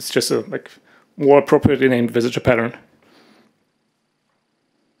 It's just a like more appropriately named visitor pattern.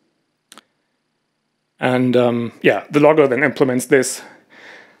 And yeah, the logger then implements this.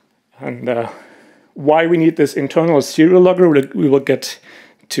 And why we need this internal serial logger, we will get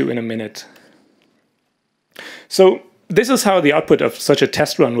to in a minute. So this is how the output of such a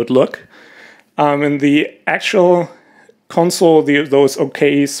test run would look. In the actual console, those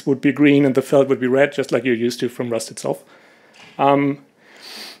OKs would be green and the felt would be red, just like you're used to from Rust itself. The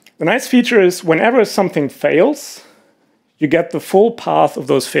nice feature is whenever something fails, you get the full path of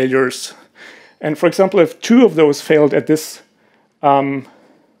those failures. And for example, if 2 of those failed at this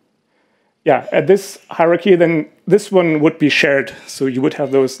at this hierarchy, then this one would be shared. So you would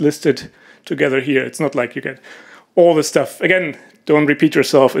have those listed together here. It's not like you get all the stuff. Again, don't repeat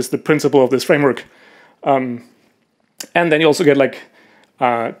yourself is the principle of this framework. And then you also get like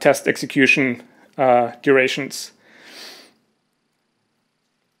test execution durations.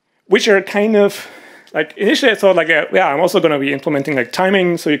 which are kind of like, initially I thought like, yeah, I'm also going to be implementing like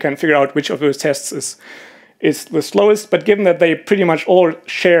timing, so you can figure out which of those tests is the slowest. But given that they pretty much all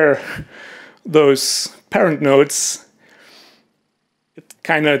share those parent nodes, it's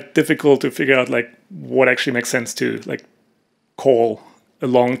kind of difficult to figure out like what actually makes sense to like call a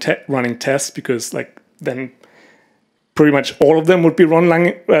long running test, because like then pretty much all of them would be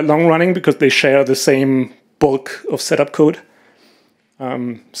long running because they share the same bulk of setup code.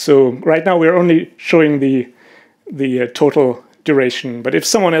 So right now we're only showing the total duration. But if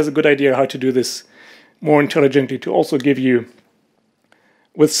someone has a good idea how to do this more intelligently, to also give you,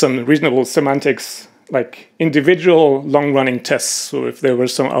 with some reasonable semantics, like individual long-running tests. So if there were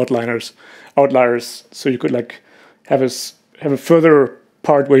some outliers, so you could like have a further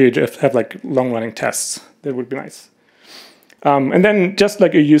part where you just have like long-running tests. That would be nice. And then just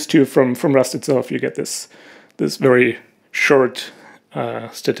like you're used to from Rust itself, you get this very short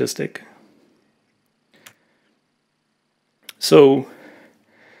statistic. So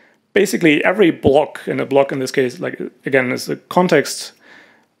basically every block, and a block in this case, like again, is a context,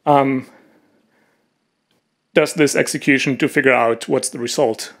 does this execution to figure out what's the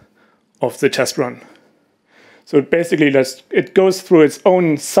result of the test run. So it basically it goes through its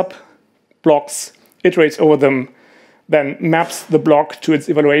own sub blocks, iterates over them, then maps the block to its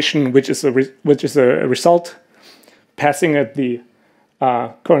evaluation, which is a result, passing it the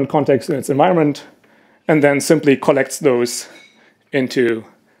current context in its environment, and then simply collects those into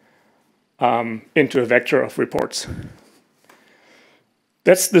a vector of reports.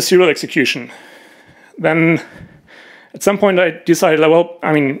 That's the serial execution. Then at some point I decided, well,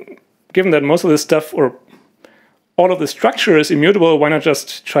 I mean, given that most of this stuff, or all of the structure is immutable, why not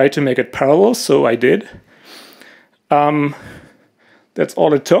just try to make it parallel? So I did. That's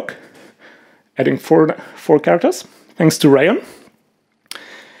all it took, adding four characters, thanks to Rayon.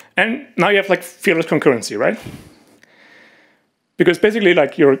 And now you have like fearless concurrency, right? Because basically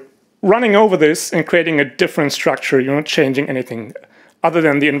like you're running over this and creating a different structure. You're not changing anything other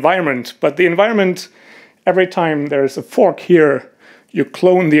than the environment. But the environment, every time there's a fork here, you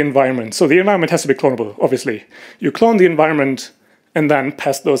clone the environment. So the environment has to be clonable, obviously. You clone the environment and then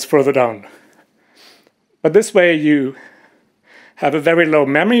pass those further down. But this way you have a very low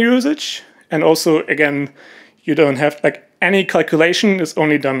memory usage. And also, again, you don't have, like, any calculation is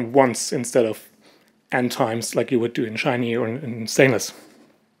only done once instead of n times like you would do in Shiny or in Stainless.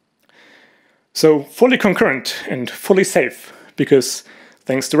 So fully concurrent and fully safe, because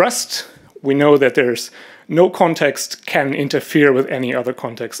thanks to Rust, we know that there's no context can interfere with any other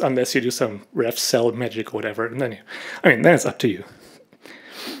context unless you do some ref cell magic or whatever. And then, then it's up to you.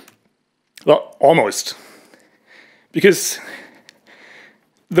 Well, almost. Because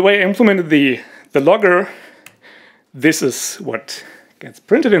the way I implemented the logger, this is what gets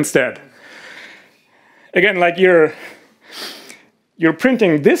printed instead. Again, like you're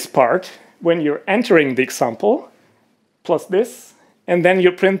printing this part when you're entering the example, plus this, and then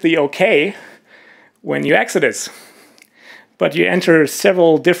you print the OK when you exit it. But you enter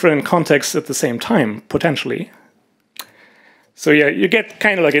several different contexts at the same time, potentially. So yeah, you get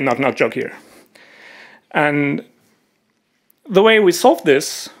kind of like a knock-knock joke here. And the way we solve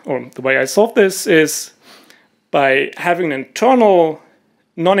this, or the way I solve this, is by having an internal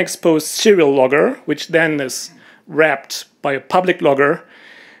non-exposed serial logger, which then is wrapped by a public logger,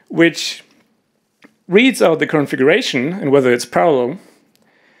 which reads out the configuration and whether it's parallel.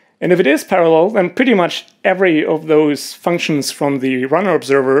 And if it is parallel, then pretty much every of those functions from the runner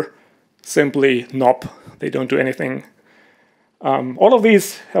observer simply nop. They don't do anything. All of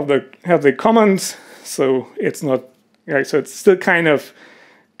these have the comments, so it's not. So it's still kind of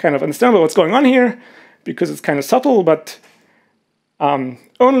understandable what's going on here, because it's kind of subtle. But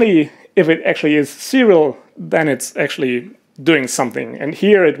only if it actually is serial, then it's actually doing something. And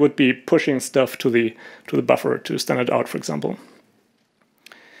here it would be pushing stuff to the buffer to standard out, for example.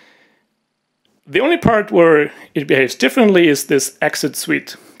 The only part where it behaves differently is this exit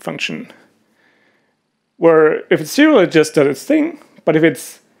suite function, where if it's serial, it just does its thing. But if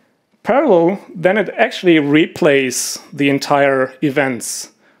it's parallel, then it actually replays the entire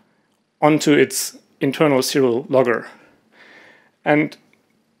events onto its internal serial logger. And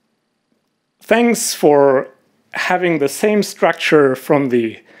thanks for having the same structure from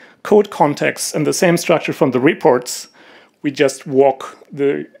the code context and the same structure from the reports, we just walk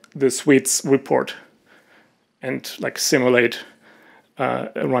the suite's report and like simulate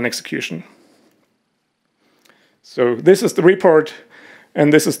a run execution. So this is the report,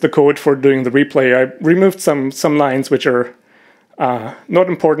 and this is the code for doing the replay. I removed some lines which are not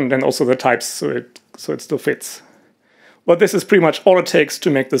important, and also the types, so it still fits. But this is pretty much all it takes to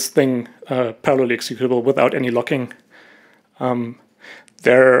make this thing parallelly executable without any locking.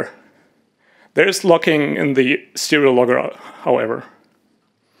 There is locking in the serial logger, however.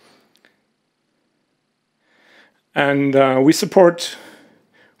 And we support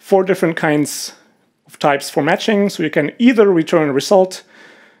 4 different kinds of types for matching. So you can either return a result,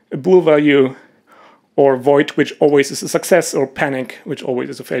 a bool value, or void, which always is a success, or panic, which always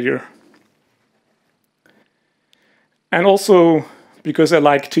is a failure. And also, because I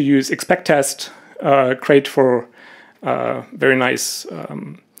like to use expect test, create for very nice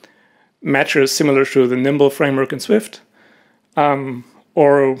matches similar to the Nimble framework in Swift,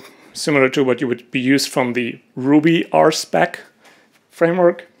 or similar to what you would be used from the Ruby rspec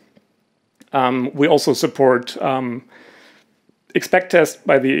framework. We also support expect test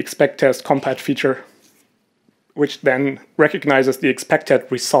by the expect test compat feature, which then recognizes the expected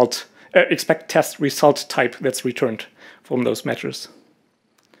result, expect test result type that's returned from those matches.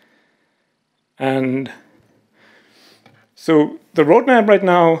 And so the roadmap right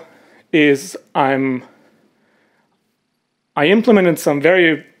now is I implemented some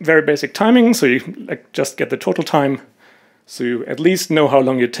very, very basic timing, so you like just get the total time, so you at least know how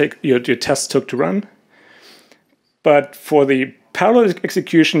long your test took to run. But for the parallel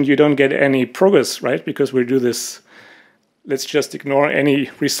execution, you don't get any progress, right? Because we do this, let's just ignore any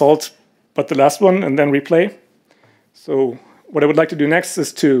result but the last one and then replay. So what I would like to do next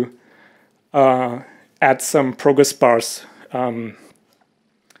is to add some progress bars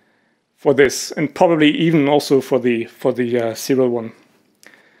for this, and probably even also for the serial one.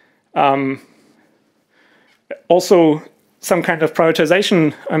 Also, some kind of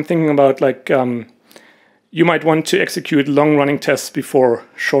prioritization. I'm thinking about, like, you might want to execute long-running tests before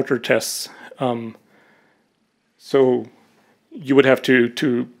shorter tests. So you would have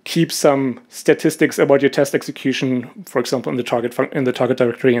to keep some statistics about your test execution, for example, in the target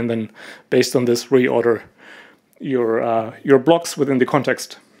directory, and then based on this reorder your blocks within the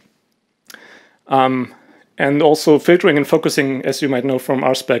context. And also filtering and focusing, as you might know from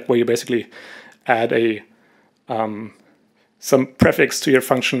rspec, where you basically add some prefix to your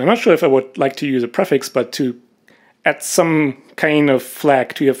function. I'm not sure if I would like to use a prefix, but to add some kind of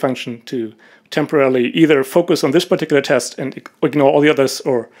flag to your function to temporarily either focus on this particular test and ignore all the others,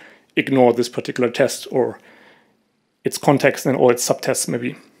 or ignore this particular test or its context and all its subtests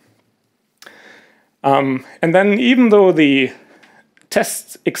maybe. And then, even though the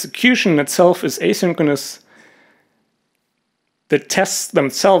test execution itself is asynchronous, the tests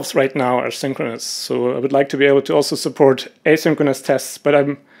themselves right now are synchronous. So I would like to be able to also support asynchronous tests, but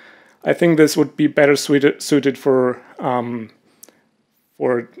I think this would be better suited for an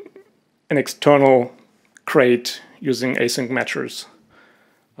external crate using async matchers,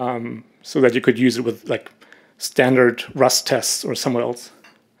 so that you could use it with, like, standard Rust tests or somewhere else.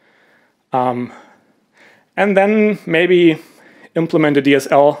 And then maybe implement a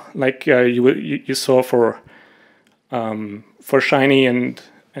DSL like you saw for Shiny and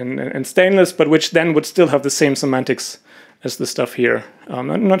Stainless, but which then would still have the same semantics as the stuff here.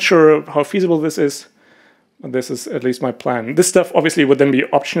 I'm not sure how feasible this is, but this is at least my plan. This stuff obviously would then be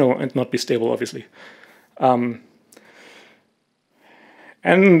optional and not be stable, obviously. And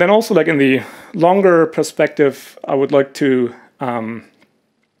then also, like, in the longer perspective, I would like to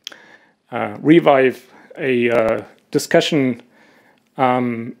revive a discussion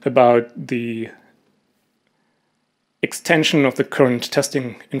about the extension of the current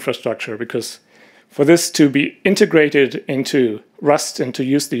testing infrastructure, because for this to be integrated into Rust and to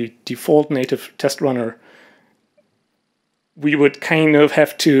use the default native test runner, we would kind of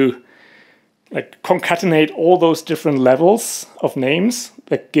have to, like, concatenate all those different levels of names,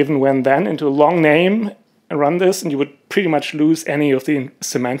 like given when then, into a long name and run this, and you would pretty much lose any of the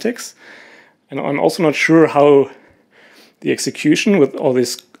semantics. And I'm also not sure how the execution with all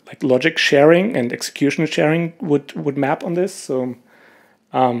this, like, logic sharing and execution sharing would map on this. So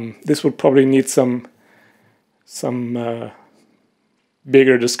this would probably need some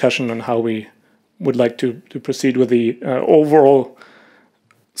bigger discussion on how we would like to proceed with the overall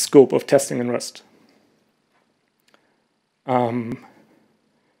scope of testing in Rust.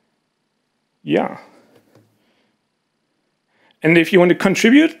 Yeah. And if you want to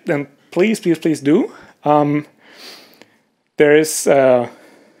contribute, then please do. There's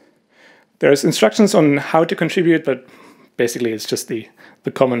instructions on how to contribute, but basically it's just the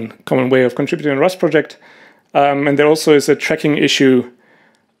common way of contributing in a Rust project. And there also is a tracking issue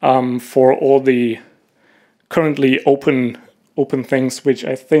for all the currently open things, which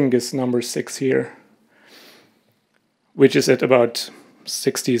I think is number 6 here, which is at about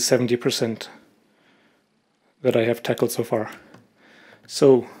 60-70% that I have tackled so far.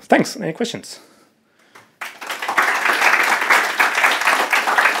 So thanks. Any questions?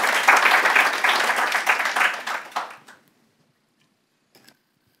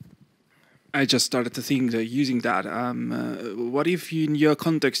 I just started to think that using that. What if in your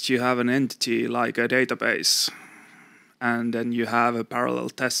context you have an entity like a database, and then you have a parallel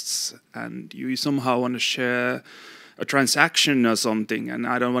tests, and you somehow want to share a transaction or something, and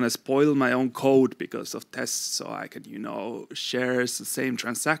I don't want to spoil my own code because of tests, so I can, share the same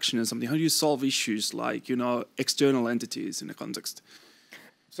transaction or something. How do you solve issues like, external entities in a context?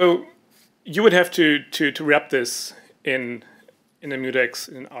 So you would have to wrap this in a mutex,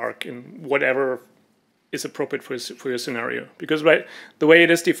 in Arc, in whatever is appropriate for your scenario. Because the way it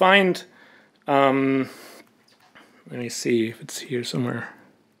is defined, let me see if it's here somewhere.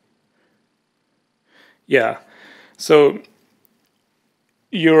 Yeah. So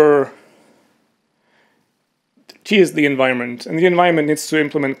your T is the environment, and the environment needs to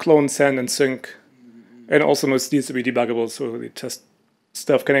implement clone, send, and sync, and also needs to be debuggable, so the test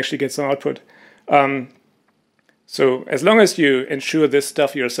stuff can actually get some output. So as long as you ensure this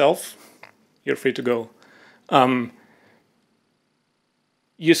stuff yourself, you're free to go.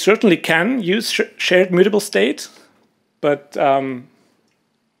 You certainly can use shared mutable state, but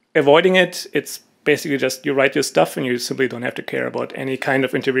avoiding it, it's basically just you write your stuff and you simply don't have to care about any kind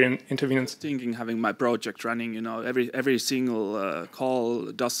of intervenence. Thinking having my project running, every single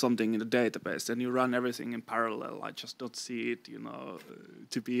call does something in the database, and you run everything in parallel. I just don't see it,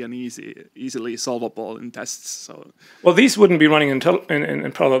 to be an easily solvable in tests. So, well, these wouldn't be running in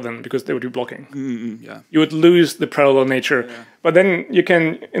parallel then, because they would be blocking. Yeah, you would lose the parallel nature. Yeah. But then you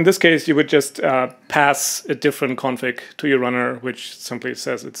can, in this case, you would just pass a different config to your runner, which simply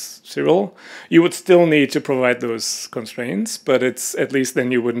says it's serial. You would still need to provide those constraints, but it's at least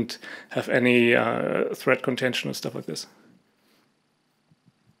then you wouldn't have any threat contention or stuff like this.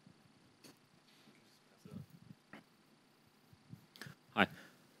 Hi.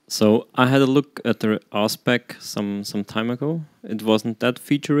 So I had a look at the rspec some time ago. It wasn't that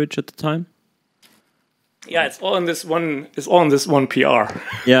feature rich at the time. Yeah, it's all in this one. It's all in this one PR.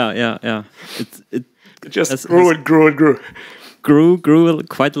 Yeah. It just grew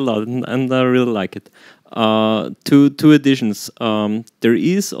quite a lot, and I really like it. Two additions. There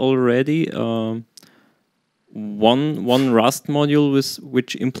is already one Rust module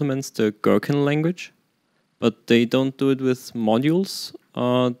which implements the Gherkin language, but they don't do it with modules.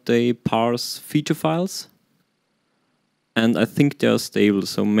 They parse feature files, and I think they are stable.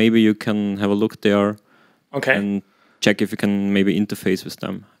 So maybe you can have a look there. Okay. And check if you can maybe interface with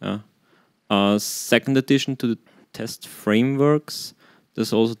them. Yeah. Second addition to the test frameworks,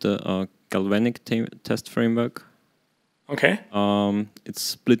 there's also the galvanic test framework. Okay. It's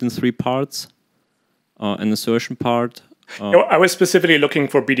split in 3 parts. An assertion part. I was specifically looking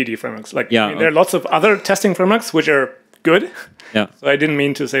for BDD frameworks. There are lots of other testing frameworks which are good. Yeah. So I didn't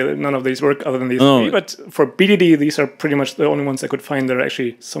mean to say that none of these work other than these 3, but for BDD, these are pretty much the only ones I could find that are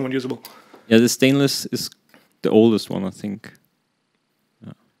actually somewhat usable. Yeah, the stainless is the oldest one, I think.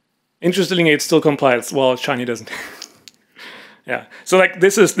 Yeah. Interestingly, it still compiles, while Shiny doesn't. Yeah. So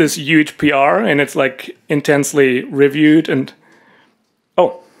this is this huge PR, and it's intensely reviewed. And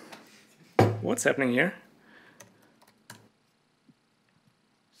oh, what's happening here?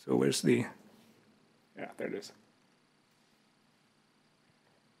 So where's the? Yeah, there it is.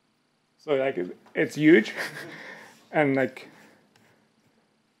 So it's huge, and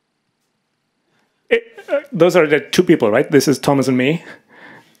those are the 2 people, right? This is Thomas and me.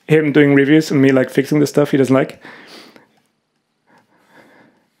 Him doing reviews and me fixing the stuff he doesn't like.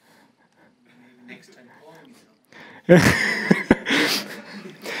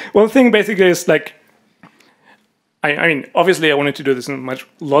 Well, the thing basically is I mean, obviously I wanted to do this in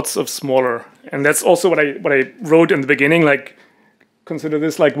lots of smaller, and that's also what I wrote in the beginning. Consider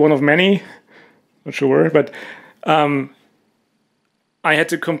this one of many. Not sure, but. I had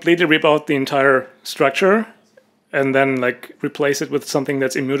to completely rip out the entire structure and then replace it with something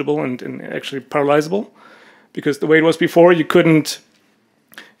that's immutable and actually parallelizable. Because the way it was before, you didn't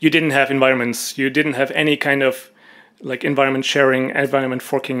have environments. You didn't have any kind of environment sharing, environment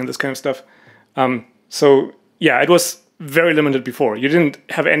forking, and this kind of stuff. So yeah, it was very limited before. You didn't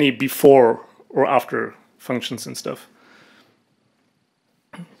have any before or after functions and stuff.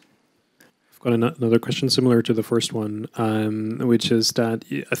 Got another question similar to the first one, which is that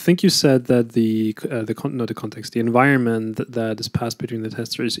I think you said that the environment that is passed between the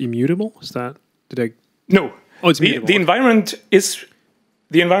tester is immutable. Is that No. Oh, it's mutable. The environment is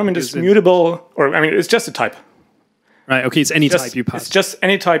mutable, or I mean, it's just a type. Right. Okay. It's any type you pass. It's just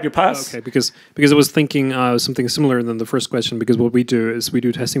any type you pass. Okay. Because I was thinking something similar than the first question. Because what we do is we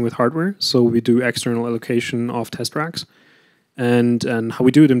do testing with hardware. So we do external allocation of test racks, and how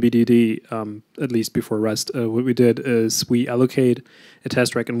we do it in BDD, at least before Rest, what we did is we allocate a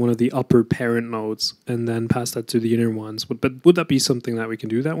test rack in one of the upper parent nodes, and then pass that to the inner ones. But would that be something that we can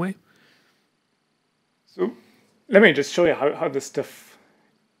do that way? So let me just show you how this stuff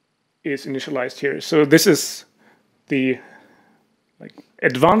is initialized here. So this is the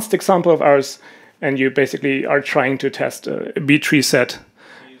advanced example of ours, and you basically are trying to test a B tree set.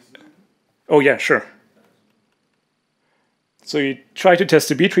 Oh yeah, sure. So you try to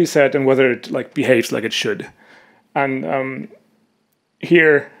test a B tree set and whether it behaves like it should. And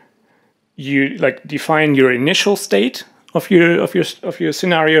here you define your initial state of your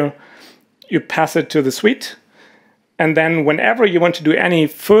scenario. You pass it to the suite. And then whenever you want to do any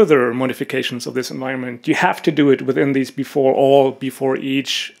further modifications of this environment, you have to do it within these before all, before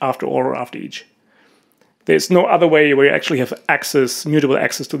each, after all, or after each. There's no other way where you actually have access, mutable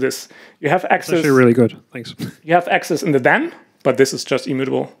access to this. You have access. That's actually really good. Thanks. You have access in the then, but this is just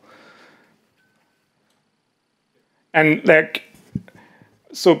immutable. And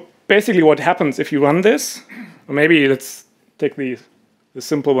so basically what happens if you run this, or maybe let's take the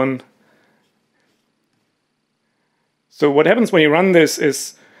simple one. So what happens when you run this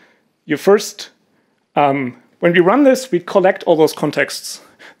is you first, when we run this, we collect all those contexts.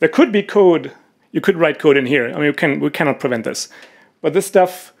 There could be code. You could write code in here. I mean, we cannot prevent this. But this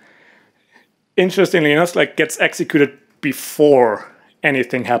stuff, interestingly enough, gets executed before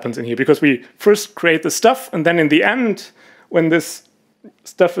anything happens in here, because we first create the stuff, and then in the end, when this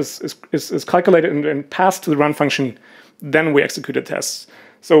stuff is calculated and passed to the run function, then we execute the tests.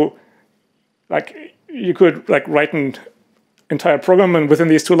 So you could write an entire program and within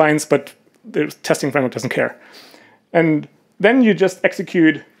these 2 lines, but the testing framework doesn't care. And then you just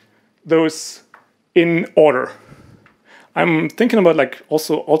execute those in order. I'm thinking about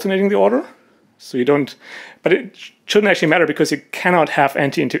also alternating the order, so you don't. But it shouldn't actually matter because you cannot have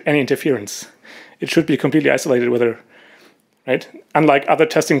any interference. It should be completely isolated, right? Unlike other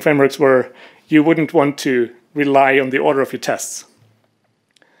testing frameworks where you wouldn't want to rely on the order of your tests.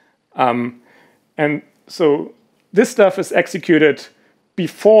 And so this stuff is executed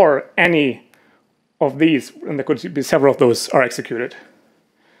before any of these, and there could be several of those, are executed.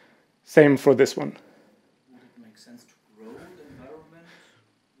 Same for this one. Would it make sense to grow the environment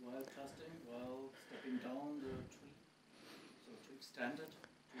while testing, while stepping down the tree? So to extend it,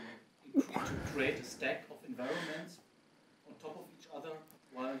 to create a stack of environments on top of each other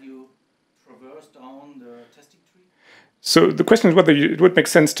while you traverse down the testing tree? So the question is whether it would make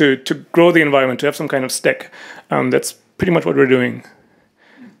sense to grow the environment, to have some kind of stack. That's pretty much what we're doing.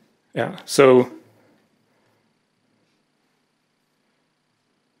 Yeah, so...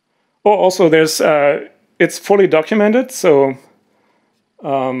 Oh, also there's... it's fully documented, so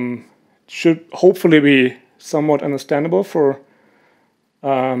it should hopefully be somewhat understandable for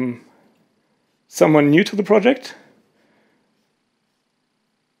someone new to the project.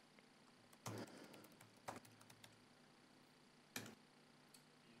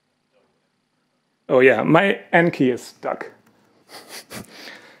 Oh yeah, my N key is stuck.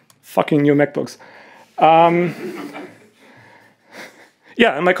 Fucking new MacBooks.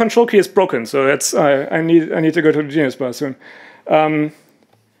 Yeah, and my control key is broken, so that's I need to go to the Genius Bar soon.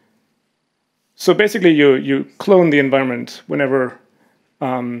 So basically, you clone the environment whenever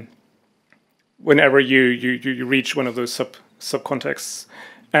you reach one of those subcontexts,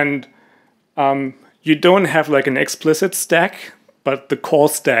 and you don't have an explicit stack, but the call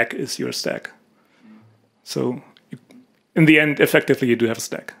stack is your stack. So in the end, effectively, you do have a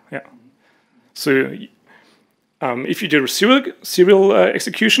stack. Yeah. So if you do serial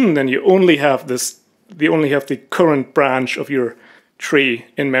execution, then you only have the current branch of your tree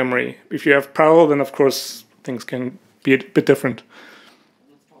in memory. If you have parallel, then of course things can be a bit different.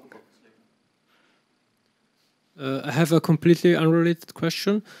 I have a completely unrelated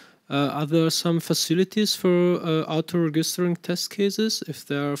question. Are there some facilities for auto-registering test cases if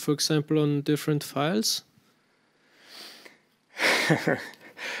they are, for example, on different files?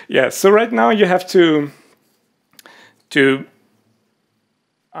 Yeah, so right now you have to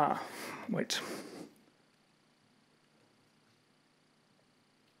wait.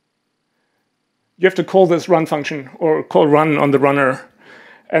 You have to call this run function or call run on the runner,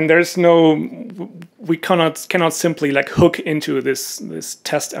 and there's we cannot simply hook into this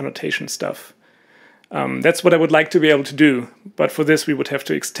test annotation stuff. That's what I would like to be able to do, but for this we would have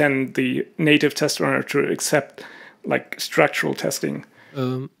to extend the native test runner to accept structural testing.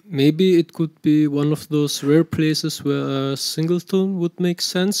 Maybe it could be one of those rare places where a singleton would make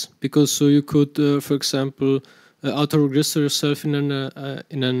sense, because so you could, for example, auto-register yourself in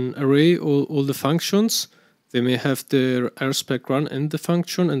an array all the functions. They may have the rspec run and the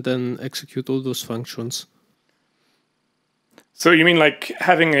function, and then execute all those functions. So you mean like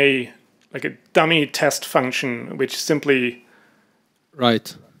having a dummy test function which simply...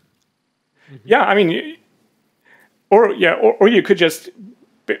 Right. Yeah, I mean, or you could just,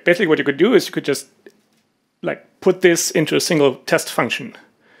 basically what you could do is you could just like put this into a single test function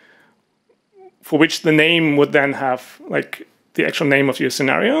for which the name would then have like the actual name of your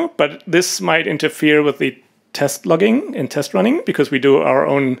scenario, but this might interfere with the test logging and test running because we do our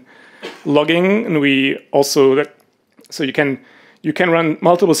own logging, and we also so you can run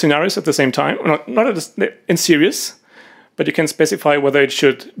multiple scenarios at the same time, not in series, but you can specify whether it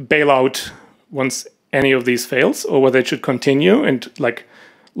should bail out once any of these fails, or whether it should continue and like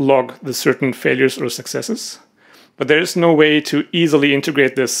log the certain failures or successes. But there is no way to easily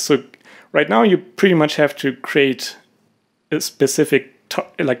integrate this. So right now you pretty much have to create a specific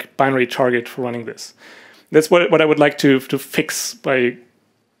like binary target for running this. That's what I would like to fix by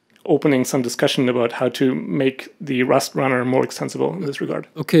opening some discussion about how to make the Rust runner more extensible in this regard.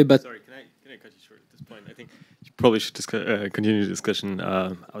 Okay, but sorry, can I cut you short at this point? I think you probably should continue the discussion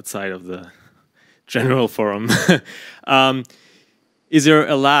outside of the general forum. Is there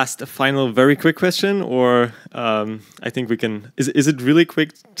a final, very quick question, or I think we can? Is it really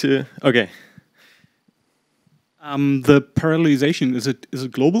quick to? Okay. The parallelization, is it a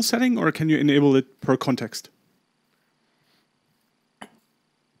global setting, or can you enable it per context?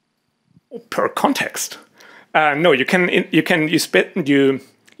 Per context? No, you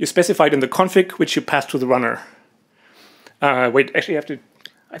specify it in the config which you pass to the runner. Wait, actually, you have to.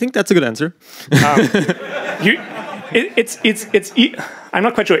 I think that's a good answer. I'm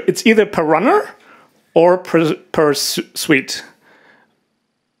not quite sure. It's either per runner or per suite.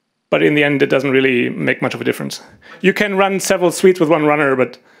 But in the end, it doesn't really make much of a difference. You can run several suites with one runner,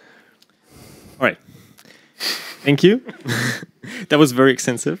 but... All right. Thank you. That was very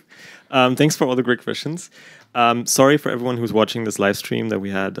extensive. Thanks for all the great questions. Sorry for everyone who's watching this live stream that we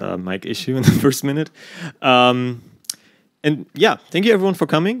had a mic issue in the first minute. And yeah, thank you everyone for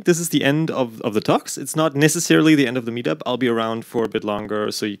coming. This is the end of the talks. It's not necessarily the end of the meetup. I'll be around for a bit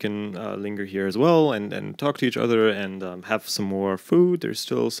longer, so you can linger here as well and talk to each other and have some more food. There's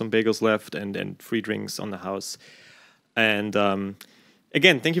still some bagels left and free drinks on the house. And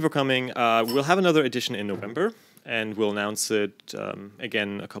again, thank you for coming. We'll have another edition in November, and we'll announce it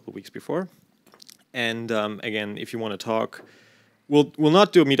again a couple of weeks before. And again, if you want to talk, we'll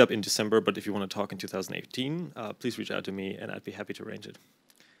not do a meetup in December, but if you want to talk in 2018, please reach out to me, and I'd be happy to arrange it.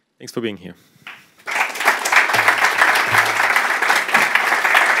 Thanks for being here.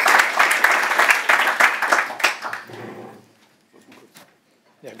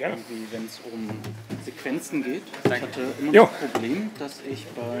 Ja, gerne. Wenn es Sequenzen geht. Ich hatte immer das Problem, dass ich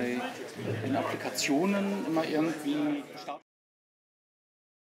bei den Applikationen immer irgendwie